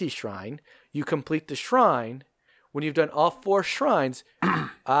fancy shrine. You complete the shrine. When you've done all 4 shrines,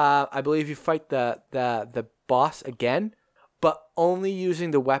 I believe you fight the boss again, but only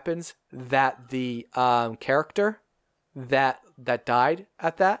using the weapons that the character that died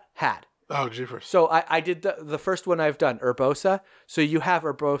at that had. Oh, jeepers. So I did the first one I've done, Urbosa. So you have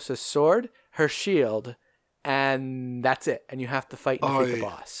Urbosa's sword, her shield, and that's it. And you have to fight and defeat the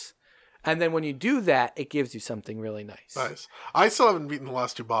boss. And then when you do that, it gives you something really nice. Nice. I still haven't beaten the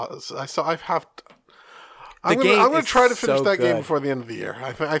last 2 bosses. I'm game going to try to is finish so that game good. before the end of the year.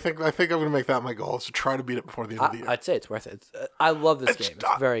 I think I'm going to make that my goal, is to try to beat it before the end of the year. I'd say it's worth it. I love this game.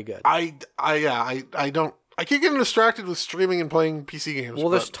 It's very good. I keep getting distracted with streaming and playing PC games. Well,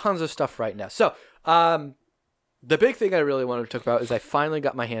 there's tons of stuff right now. So, the big thing I really wanted to talk about is I finally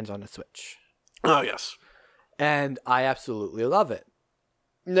got my hands on a Switch. Oh, yes. And I absolutely love it.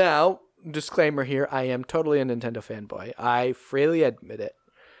 Now, disclaimer here, I am totally a Nintendo fanboy. I freely admit it.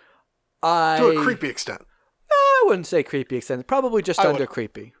 To a creepy extent. I wouldn't say creepy extent. Probably just under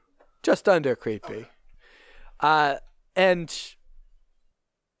creepy. Just under creepy. Brain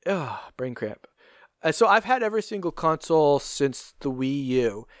cramp. So I've had every single console since the Wii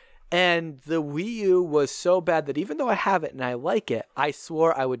U. And the Wii U was so bad that even though I have it and I like it, I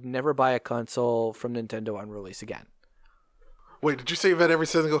swore I would never buy a console from Nintendo on release again. Wait, did you say you've had every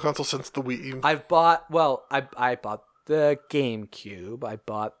single console since the Wii U? I bought the GameCube, I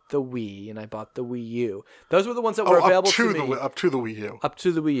bought the Wii, and I bought the Wii U. Those were the ones that were available to me. Up to the Wii U. Up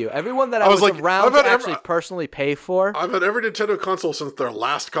to the Wii U. Everyone that I was around to actually personally pay for. I've had every Nintendo console since their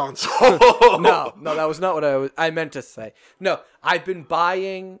last console. No, that was not what I meant to say. No, I've been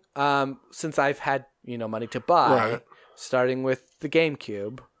buying since I've had money to buy, starting with the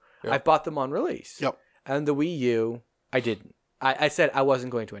GameCube. Yep. I've bought them on release. Yep. And the Wii U, I didn't. I said I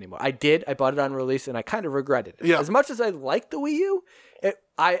wasn't going to anymore. I did. I bought it on release, and I kind of regretted it. Yeah. As much as I like the Wii U,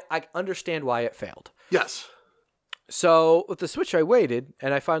 I understand why it failed. Yes. So with the Switch, I waited,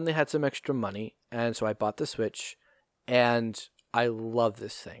 and I finally had some extra money, and so I bought the Switch, and I love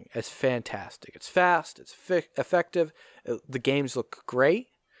this thing. It's fantastic. It's fast. It's effective. The games look great.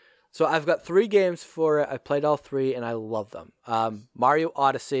 So I've got 3 games for it. I played all 3, and I love them. Mario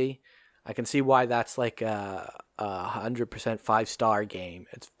Odyssey. I can see why that's like a 100% 5-star game.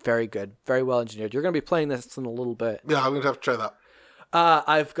 It's very good, very well engineered. You're going to be playing this in a little bit. Yeah, I'm going to have to try that.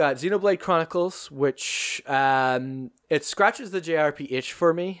 I've got Xenoblade Chronicles, which it scratches the JRPG itch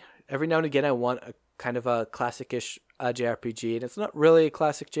for me. Every now and again, I want a kind of a classic-ish JRPG, and it's not really a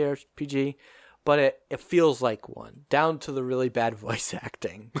classic JRPG, but it feels like one, down to the really bad voice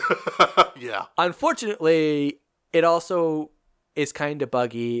acting. Yeah. Unfortunately, it also is kind of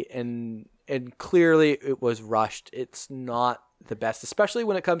buggy, and clearly it was rushed. It's not the best, especially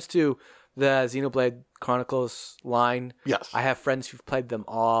when it comes to the Xenoblade Chronicles line. Yes. I have friends who've played them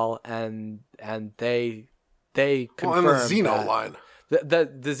all, and they confirm and the Xeno line. The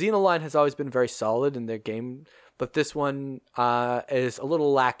Xeno line has always been very solid in their game, but this one is a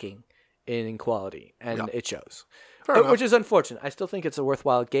little lacking in quality, and it shows. Which is unfortunate. I still think it's a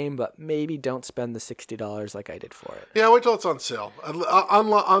worthwhile game, but maybe don't spend the $60 like I did for it. Yeah, wait till it's on sale.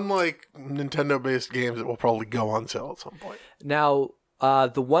 Unlike Nintendo-based games, it will probably go on sale at some point. Now,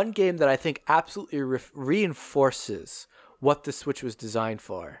 the one game that I think absolutely reinforces what the Switch was designed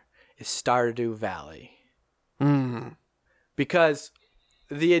for is Stardew Valley. Because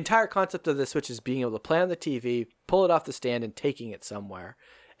the entire concept of the Switch is being able to play on the TV, pull it off the stand, and taking it somewhere,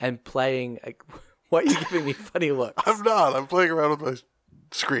 and playing... Why are you giving me funny looks? I'm not. I'm playing around with my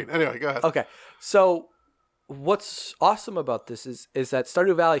screen. Anyway, go ahead. Okay. So what's awesome about this is that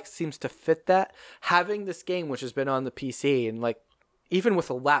Stardew Valley seems to fit that. Having this game, which has been on the PC, and like even with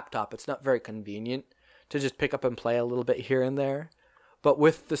a laptop, it's not very convenient to just pick up and play a little bit here and there. But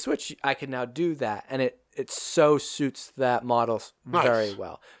with the Switch, I can now do that, and it so suits that model very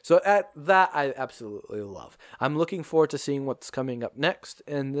well. So that I absolutely love. I'm looking forward to seeing what's coming up next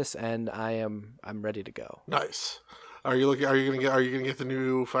in this, and I'm ready to go. Nice. Are you gonna get the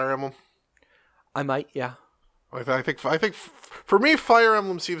new Fire Emblem? I might, yeah. I think for me, Fire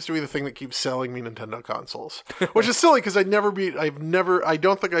Emblem seems to be the thing that keeps selling me Nintendo consoles, which is silly because I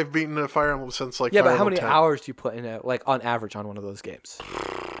don't think I've beaten a Fire Emblem since like. Yeah, Fire but how Emblem many 10. hours do you put in it, like on average on one of those games?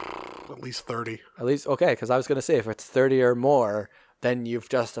 At least 30. At least, okay, because I was going to say if it's 30 or more, then you've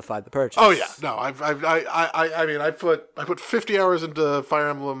justified the purchase. Oh yeah, no, I mean, I put 50 hours into Fire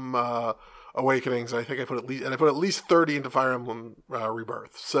Emblem Awakenings. I think I put at least 30 into Fire Emblem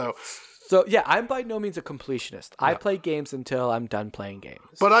Rebirth. So yeah, I'm by no means a completionist. I play games until I'm done playing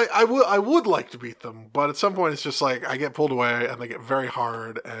games. But I would like to beat them, but at some point it's just like I get pulled away and they get very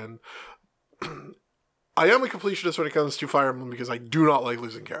hard, and I am a completionist when it comes to Fire Emblem because I do not like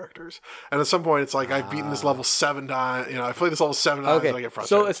losing characters. And at some point it's like I've beaten this level 7 times, I've played this level 7 times and I get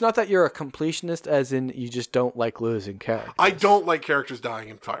frustrated. So it's not that you're a completionist as in you just don't like losing characters. I don't like characters dying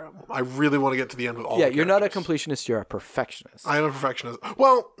in Fire Emblem. I really want to get to the end with all the characters. Yeah, you're not a completionist, you're a perfectionist. I am a perfectionist.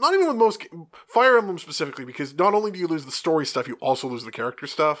 Well, not even with most Fire Emblem specifically, because not only do you lose the story stuff, you also lose the character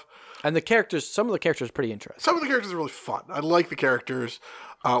stuff. And some of the characters are pretty interesting. Some of the characters are really fun. I like the characters.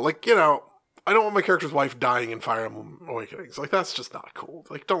 I don't want my character's wife dying in Fire Emblem Awakenings. Like, that's just not cool.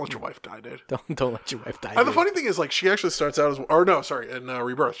 Like, don't let your wife die, dude. Don't let your wife die. And the funny thing is, like, she actually starts out in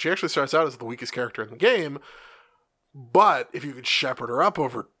Rebirth. She actually starts out as the weakest character in the game. But if you could shepherd her up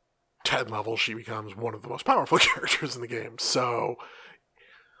over 10 levels, she becomes one of the most powerful characters in the game. So,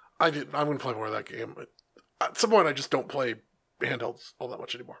 I'm going to play more of that game. At some point, I just don't play handhelds all that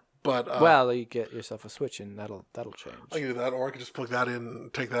much anymore. But well, you get yourself a Switch and that'll change. I can do that, or I can just plug that in,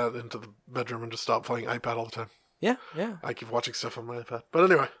 take that into the bedroom, and just stop playing iPad all the time. Yeah. I keep watching stuff on my iPad. But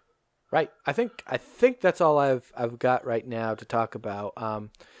anyway, right. I think that's all I've got right now to talk about. I'm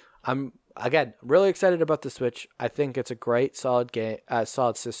again really excited about the Switch. I think it's a great solid game,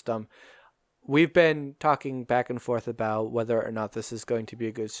 solid system. We've been talking back and forth about whether or not this is going to be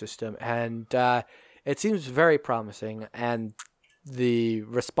a good system, and it seems very promising. And the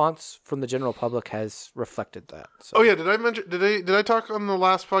response from the general public has reflected that. So. Oh yeah, did I talk on the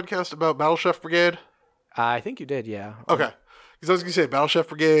last podcast about Battle Chef Brigade? I think you did, yeah. Okay, because I was gonna say Battle Chef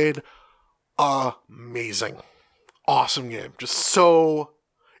Brigade, amazing, awesome game. Just so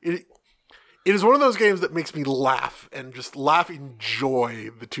it is one of those games that makes me laugh and just in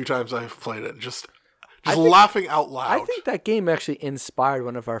joy the 2 times I've played it. Just laughing out loud. I think that game actually inspired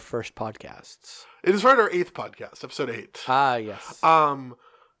one of our first podcasts. It inspired our 8th podcast, episode 8. Ah, yes.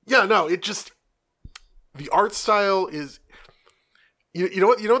 Yeah, no, it just, the art style is, you know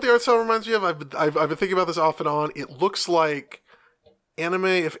what the art style reminds me of? I've been thinking about this off and on. It looks like anime,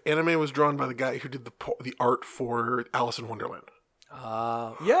 if anime was drawn by the guy who did the art for Alice in Wonderland.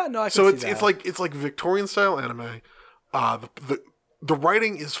 Yeah, no, I can see that. It's like Victorian style anime. The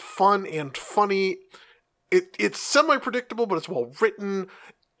writing is fun and funny. It's semi-predictable, but it's well written.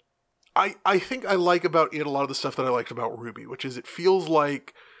 I think I like about it a lot of the stuff that I liked about Ruby, which is it feels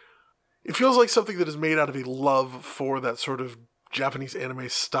like something that is made out of a love for that sort of Japanese anime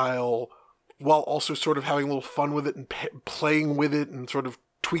style, while also sort of having a little fun with it and playing with it and sort of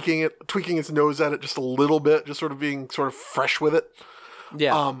tweaking its nose at it just a little bit, just sort of being sort of fresh with it.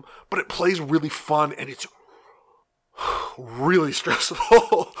 Yeah. But it plays really fun and it's really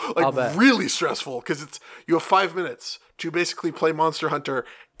stressful. Really stressful, because you have 5 minutes to basically play Monster Hunter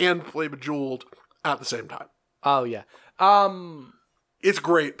and play Bejeweled at the same time. Oh yeah. It's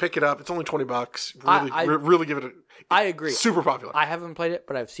great. Pick it up. It's only $20. Really give it a... I agree. Super popular. I haven't played it,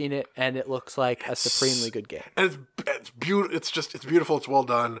 but I've seen it, and it looks like a supremely good game. And it's beautiful. It's beautiful. It's well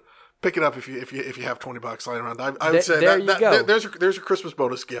done. Pick it up if you have $20 lying around. I would say there's your Christmas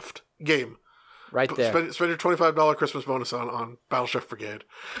bonus gift game. Right there. Spend your $25 Christmas bonus on Battle Chef Brigade.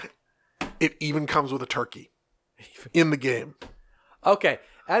 It even comes with a turkey in the game. Okay.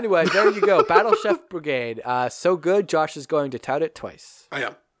 Anyway, there you go. Battle Chef Brigade. So good, Josh is going to tout it twice. I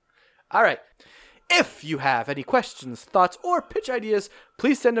am. All right. If you have any questions, thoughts, or pitch ideas,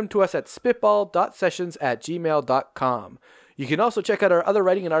 please send them to us at spitball.sessions@gmail.com. You can also check out our other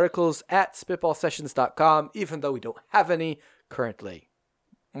writing and articles at spitballsessions.com, even though we don't have any currently.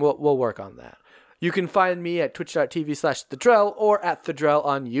 We'll work on that. You can find me at twitch.tv/thedrell or at thedrell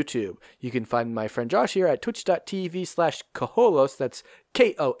on YouTube. You can find my friend Josh here at twitch.tv/Koholos, that's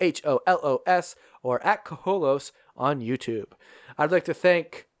KOHOLOS, or at Koholos on YouTube. I'd like to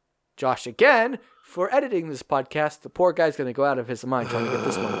thank Josh again for editing this podcast. The poor guy's going to go out of his mind trying to get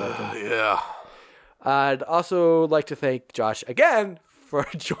this one working. Yeah. I'd also like to thank Josh again for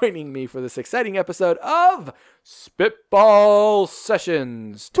joining me for this exciting episode of Spitball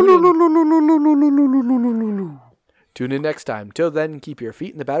Sessions. Tune in next time. Till then, keep your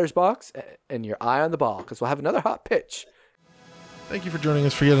feet in the batter's box and your eye on the ball, because we'll have another hot pitch. Thank you for joining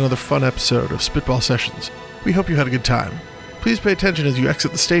us for yet another fun episode of Spitball Sessions. We hope you had a good time. Please pay attention as you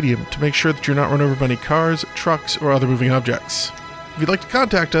exit the stadium to make sure that you're not run over by any cars, trucks, or other moving objects. If you'd like to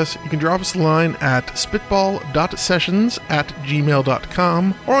contact us, you can drop us a line at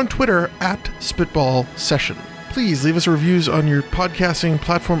spitball.sessions@gmail.com or on Twitter @spitballsession. Please leave us reviews on your podcasting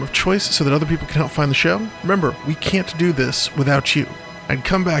platform of choice so that other people can help find the show. Remember, we can't do this without you. And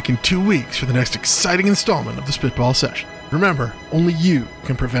come back in 2 weeks for the next exciting installment of the Spitball Session. Remember, only you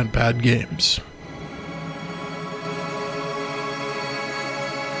can prevent bad games.